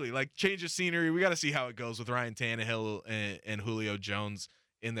 exactly. Like, change of scenery. We got to see how it goes with Ryan Tannehill and Julio Jones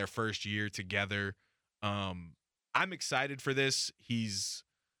in their first year together. I'm excited for this. He's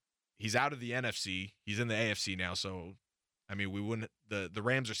out of the NFC. He's in the AFC now. So, I mean, we wouldn't the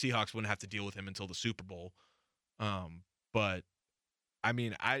Rams or Seahawks wouldn't have to deal with him until the Super Bowl. But I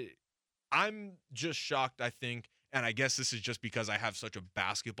mean, I'm just shocked, I think, and I guess this is just because I have such a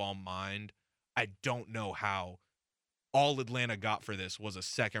basketball mind. I don't know how all Atlanta got for this was a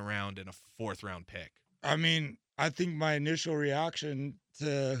 2nd round and a 4th round pick. I mean, I think my initial reaction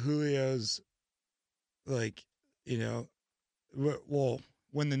to Julio's, like, you know, well,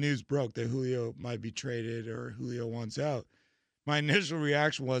 when the news broke that Julio might be traded or Julio wants out, my initial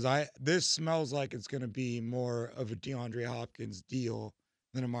reaction was, this smells like it's going to be more of a DeAndre Hopkins deal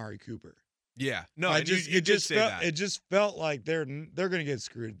than Amari Cooper. Yeah, no, It just felt like they're going to get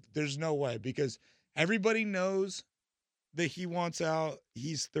screwed. There's no way, because everybody knows that he wants out.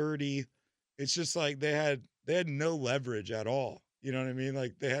 He's 30. It's just like they had no leverage at all. You know what I mean?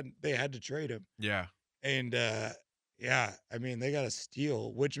 Like they had to trade him. Yeah. And yeah, I mean, they got a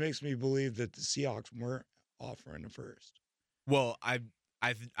steal, which makes me believe that the Seahawks weren't offering the first. Well,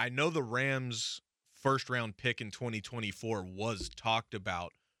 I know the Rams' 1st round pick in 2024 was talked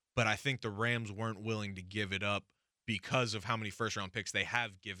about, but I think the Rams weren't willing to give it up because of how many 1st round picks they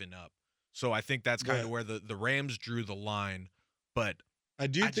have given up. So I think that's kind of where the Rams drew the line. But I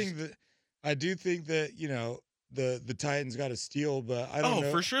do think that, you know, the Titans got a steal, but I don't know.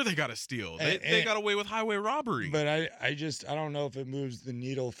 Oh, for sure they got a steal. They got away with highway robbery. But I don't know if it moves the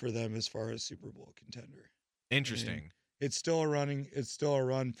needle for them as far as Super Bowl contender. Interesting. I mean, it's still a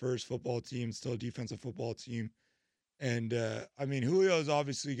run first football team, still a defensive football team. And I mean, Julio is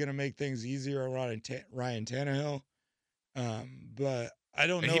obviously going to make things easier around Ryan Tannehill. But I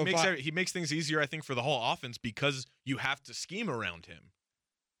don't know. He makes things easier, I think, for the whole offense because you have to scheme around him.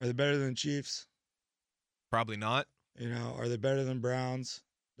 Are they better than the Chiefs? Probably not. You know, are they better than Browns,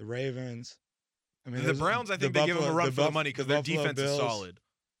 the Ravens? I mean, the Browns, I think they give them a run for the money because their defense is solid.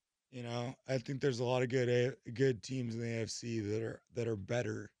 You know, I think there's a lot of good teams in the AFC that are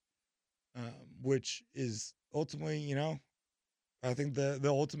better, which is ultimately, you know, I think the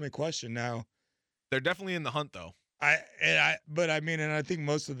ultimate question now. They're definitely in the hunt, though. But I mean, and I think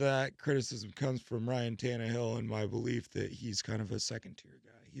most of that criticism comes from Ryan Tannehill and my belief that he's kind of a second-tier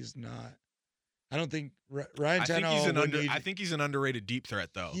guy. He's not. I don't think Ryan Tannehill. I think he's an underrated deep threat,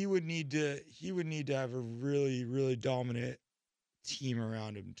 though. He would need to have a really, really dominant team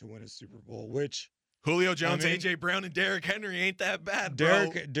around him to win a Super Bowl, which Julio Jones, mean- A.J. Brown, and Derrick Henry ain't that bad,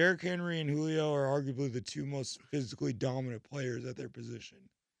 bro. Derrick Henry and Julio are arguably the two most physically dominant players at their position.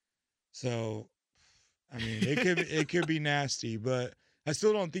 So, I mean, it could be nasty, but I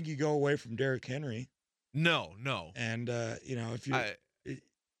still don't think you go away from Derrick Henry. No. And if you,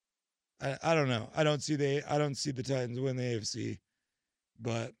 I don't know. I don't see the Titans win the AFC,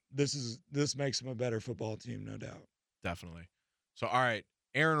 but this makes them a better football team, no doubt. Definitely. So, all right,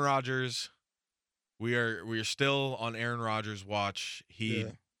 Aaron Rodgers. We are still on Aaron Rodgers' watch. He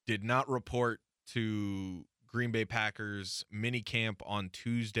did not report to Green Bay Packers mini camp on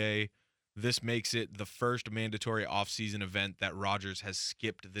Tuesday. This makes it the first mandatory offseason event that Rodgers has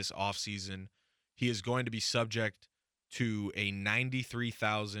skipped this offseason. He is going to be subject to a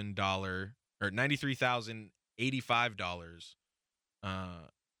 $93,085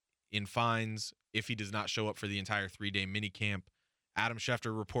 in fines if he does not show up for the entire 3-day minicamp. Adam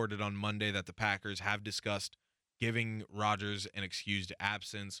Schefter reported on Monday that the Packers have discussed giving Rodgers an excused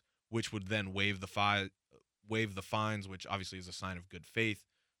absence, which would then waive the fines, which obviously is a sign of good faith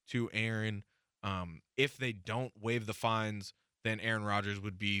to Aaron. If they don't waive the fines, then Aaron Rodgers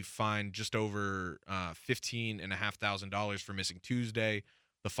would be fined just over $15,500 for missing Tuesday.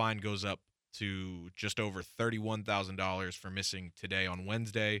 The fine goes up to just over $31,000 for missing today on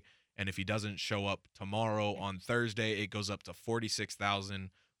Wednesday. And if he doesn't show up tomorrow on Thursday, it goes up to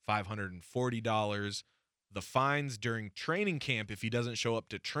 $46,540. The fines during training camp, if he doesn't show up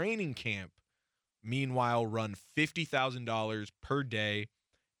to training camp, meanwhile, run $50,000 per day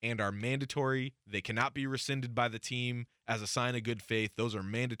and are mandatory. They cannot be rescinded by the team as a sign of good faith. Those are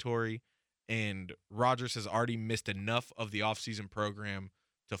mandatory. And Rodgers has already missed enough of the offseason program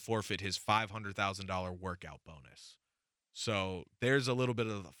to forfeit his $500,000 workout bonus. So there's a little bit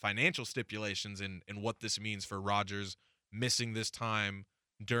of financial stipulations in what this means for Rodgers missing this time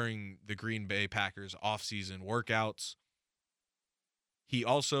during the Green Bay Packers offseason workouts. He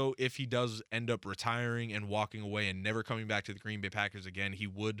also, if he does end up retiring and walking away and never coming back to the Green Bay Packers again, he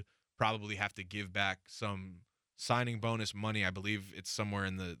would probably have to give back some signing bonus money. I believe it's somewhere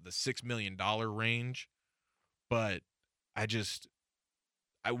in the $6 million range. But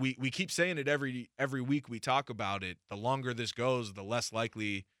we keep saying it every week we talk about it. The longer this goes, the less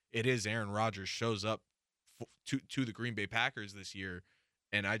likely it is Aaron Rodgers shows up to the Green Bay Packers this year.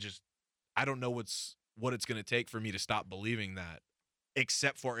 And I don't know what it's going to take for me to stop believing that,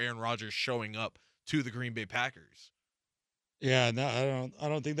 except for Aaron Rodgers showing up to the Green Bay Packers. Yeah, no, I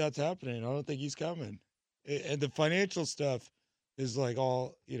don't think that's happening. I don't think he's coming. And the financial stuff is like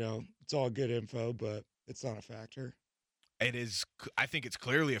all, it's all good info, but it's not a factor. It is. I think it's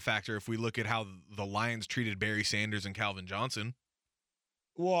clearly a factor if we look at how the Lions treated Barry Sanders and Calvin Johnson.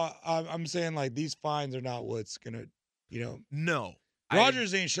 Well, I'm saying like these fines are not what's gonna, No,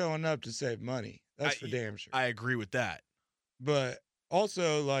 Rodgers ain't showing up to save money. That's for damn sure. I agree with that. But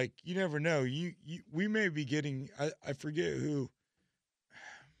also, like, you never know. We may be getting. I forget who.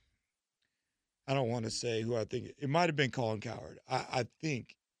 I don't want to say who I think it might have been Colin Cowherd. I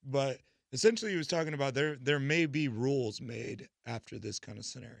think, but. Essentially, he was talking about there may be rules made after this kind of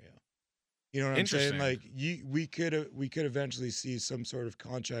scenario. You know what I'm saying? Like we could eventually see some sort of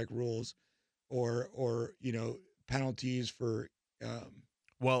contract rules, or penalties for.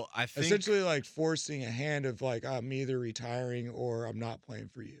 Well, I think essentially like forcing a hand of like I'm either retiring or I'm not playing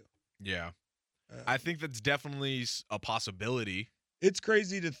for you. Yeah, I think that's definitely a possibility. It's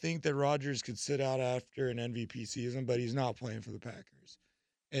crazy to think that Rodgers could sit out after an MVP season, but he's not playing for the Packers.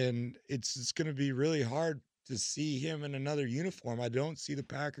 And it's going to be really hard to see him in another uniform. I don't see the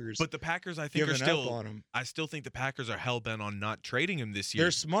Packers. But the Packers, I think, are giving still up on him. I still think the Packers are hell-bent on not trading him this year.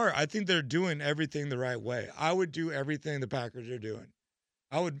 They're smart. I think they're doing everything the right way. I would do everything the Packers are doing.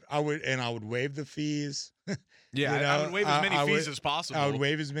 I would waive the fees. Yeah, I would waive as many fees as possible. I would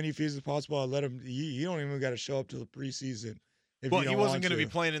waive as many fees as possible. I'd let him. You don't even got to show up to the preseason. Well, he wasn't going to be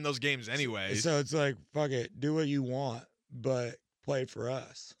playing in those games anyway. So it's like, fuck it, do what you want, but play for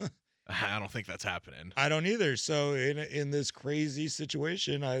us. I don't think that's happening. I don't either. So in this crazy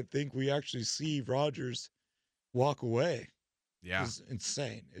situation, I think we actually see Rodgers walk away. Yeah, it's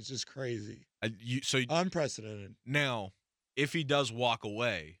insane. It's just crazy. Unprecedented. Now, if he does walk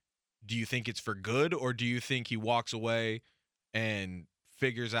away, do you think it's for good, or do you think he walks away and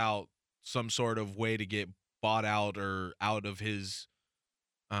figures out some sort of way to get bought out or out of his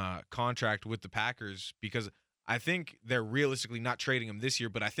contract with the Packers? Because I think they're realistically not trading him this year,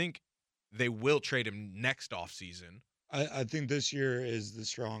 but I think they will trade him next offseason. I think this year is the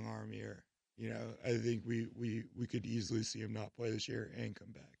strong arm year. I think we could easily see him not play this year and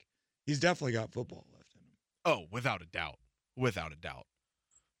come back. He's definitely got football left in him. Oh, without a doubt. without a doubt.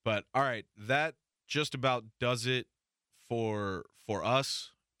 But all right, that just about does it for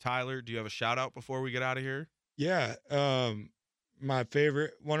us. Tyler, do you have a shout out before we get out of here? Yeah. One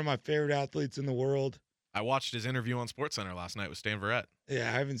of my favorite athletes in the world. I watched his interview on SportsCenter last night with Stan Verrett. Yeah,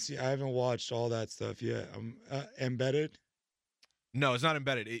 I haven't watched all that stuff yet. Embedded. No, it's not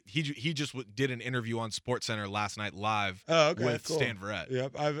embedded. He just did an interview on SportsCenter last night live with cool. Stan Verrett.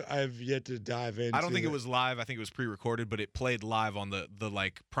 Yep, I've yet to dive into. I don't think it was live. I think it was pre-recorded, but it played live on the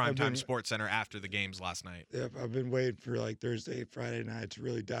like primetime SportsCenter after the games last night. Yep, I've been waiting for like Thursday, Friday night to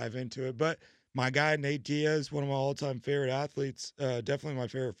really dive into it. But my guy Nate Diaz, one of my all-time favorite athletes, definitely my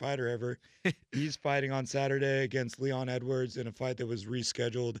favorite fighter ever. He's fighting on Saturday against Leon Edwards in a fight that was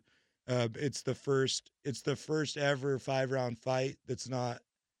rescheduled. It's the first ever 5-round fight that's not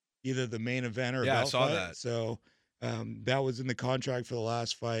either the main event or a belt I saw fight. that. So that was in the contract for the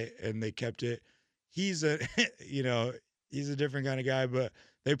last fight, and they kept it. He's a he's a different kind of guy, but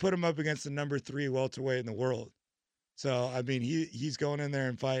they put him up against the number 3 welterweight in the world. So I mean, he's going in there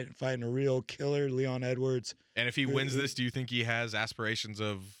and fighting a real killer, Leon Edwards. And if he wins this, do you think he has aspirations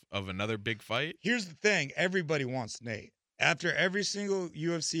of another big fight? Here's the thing: everybody wants Nate. After every single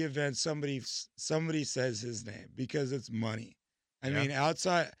UFC event, somebody says his name because it's money. I mean,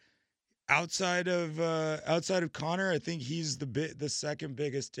 outside of Conor, I think he's the second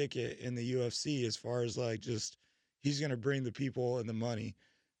biggest ticket in the UFC as far as like just he's gonna bring the people and the money.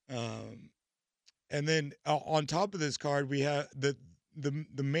 And then on top of this card, we have the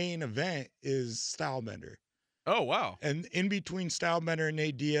main event is Stylebender. Oh wow! And in between Stylebender and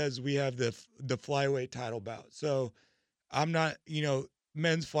Nate Diaz, we have the flyweight title bout. So I'm not,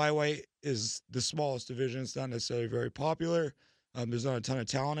 men's flyweight is the smallest division. It's not necessarily very popular. There's not a ton of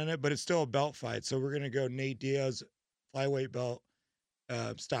talent in it, but it's still a belt fight. So we're gonna go Nate Diaz flyweight belt,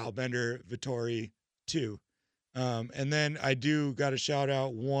 Stylebender Vettori 2. And then I do got to shout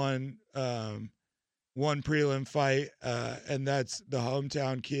out one prelim fight, and that's the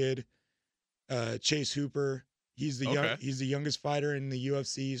hometown kid, Chase Hooper. He's the youngest fighter in the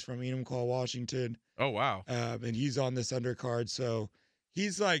UFC. He's from Enumclaw, Washington. Oh wow! And he's on this undercard, so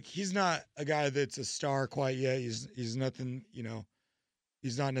he's not a guy that's a star quite yet. He's nothing,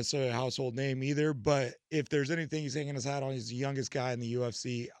 he's not necessarily a household name either. But if there's anything he's hanging his hat on, he's the youngest guy in the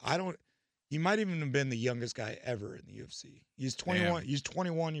UFC. He might even have been the youngest guy ever in the UFC. He's 21. Damn. He's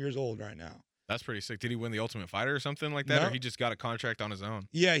 21 years old right now. That's pretty sick. Did he win the Ultimate Fighter or something like that, No. or he just got a contract on his own?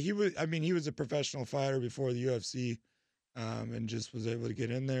 Yeah, he was. I mean, he was a professional fighter before the UFC, and just was able to get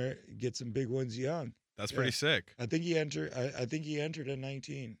in there, get some big wins young. That's pretty sick. I think he entered. I think he entered at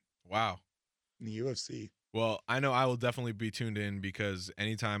 19. Wow. In the UFC. Well, I know I will definitely be tuned in because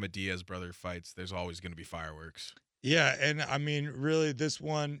anytime a Diaz brother fights, there's always going to be fireworks. Yeah, and I mean, really, this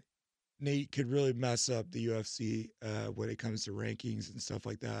one, Nate could really mess up the UFC when it comes to rankings and stuff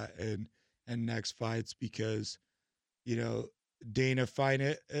like that, and next fights because, Dana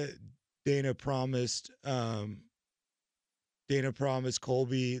promised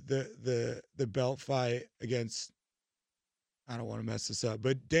Colby the belt fight against. I don't want to mess this up,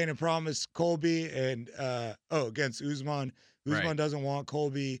 but Dana promised Colby and against Usman. Usman Right. doesn't want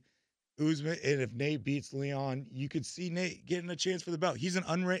Colby. Usman, and if Nate beats Leon, you could see Nate getting a chance for the belt. Nate's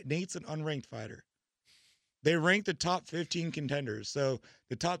an unranked fighter. They rank the top 15 contenders. So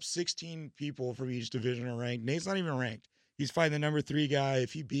the top 16 people from each division are ranked. Nate's not even ranked. He's fighting the number 3 guy.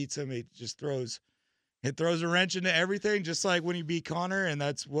 If he beats him, it just throws a wrench into everything, just like when he beat Conor, and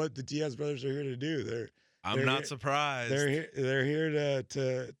that's what the Diaz brothers are here to do. I'm not surprised. They're here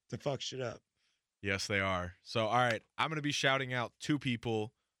to fuck shit up. Yes, they are. So, all right, I'm going to be shouting out 2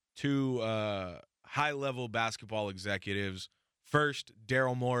 people, 2 high-level basketball executives. First,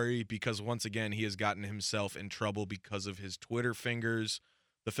 Daryl Morey, because once again, he has gotten himself in trouble because of his Twitter fingers.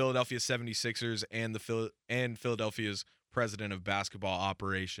 The Philadelphia 76ers and Philadelphia's president of basketball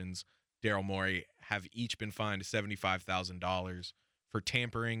operations, Daryl Morey, have each been fined $75,000 for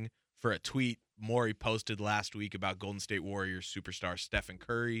tampering for a tweet Morey posted last week about Golden State Warriors superstar Stephen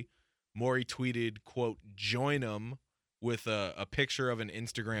Curry. Morey tweeted, quote, "Join 'em," with a picture of an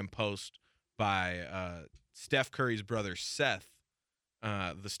Instagram post by Steph Curry's brother, Seth,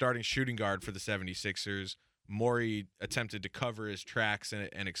 the starting shooting guard for the 76ers. Morey attempted to cover his tracks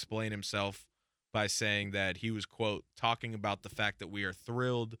and explain himself by saying that he was, quote, talking about the fact that we are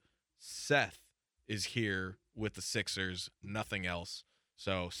thrilled Seth is here with the Sixers, nothing else.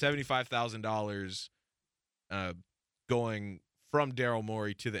 So $75,000 going from Daryl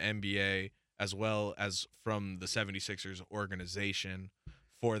Morey to the NBA, as well as from the 76ers organization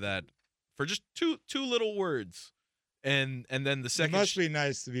for just two little words. And then the It second. must be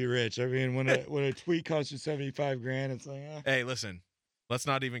nice to be rich. I mean, when a tweet costs you $75,000, it's like, Hey, listen. Let's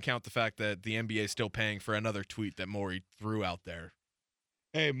not even count the fact that the NBA is still paying for another tweet that Morey threw out there.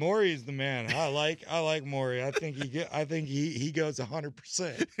 hey, Morey's the man. I like Morey. I think he goes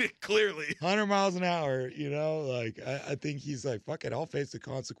 100%. Clearly. 100 miles an hour, like I think he's like, fuck it, I'll face the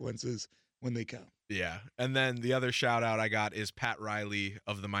consequences when they come. Yeah. And then the other shout out I got is Pat Riley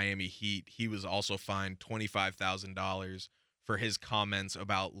of the Miami Heat. He was also fined $25,000 for his comments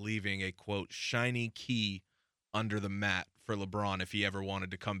about leaving a, quote, shiny key under the mat for LeBron if he ever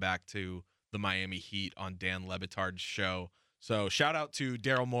wanted to come back to the Miami Heat on Dan Le Batard's show. So shout out to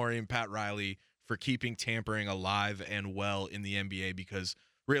Daryl Morey and Pat Riley for keeping tampering alive and well in the NBA, because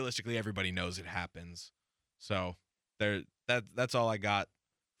realistically everybody knows it happens. So that's all I got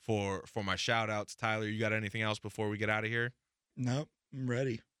for my shout outs. Tyler, you got anything else before we get out of here? Nope, I'm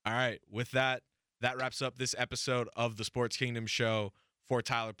ready. All right. With that wraps up this episode of the Sports Kingdom Show. For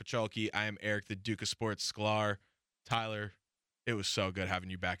Tyler Pacholke, I am Eric, the Duke of Sports Sklar. Tyler, it was so good having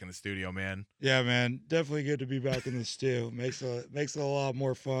you back in the studio, man. Yeah, man, definitely good to be back in the stew. Makes it a lot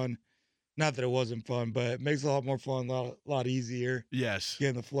more fun. Not that it wasn't fun, but it makes it a lot more fun, a lot easier. Yes. Get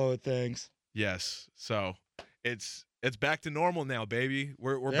in the flow of things. Yes. So it's back to normal now, baby.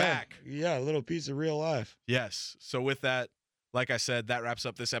 We're Yeah, back. Yeah, a little piece of real life. Yes. So with that, like I said, that wraps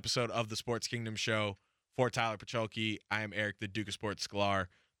up this episode of the Sports Kingdom Show. For Tyler Pacholke, I am Eric, the Duke of Sports Sklar.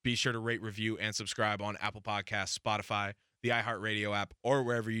 Be sure to rate, review, and subscribe on Apple Podcasts, Spotify, the iHeartRadio app, or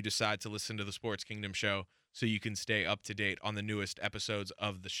wherever you decide to listen to the Sports Kingdom Show so you can stay up to date on the newest episodes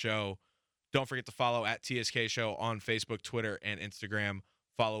of the show. Don't forget to follow at TSK Show on Facebook, Twitter, and Instagram.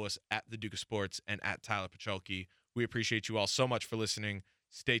 Follow us at the Duke of Sports and at Tyler Pacholke. We appreciate you all so much for listening.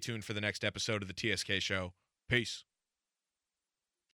 Stay tuned for the next episode of the TSK Show. Peace.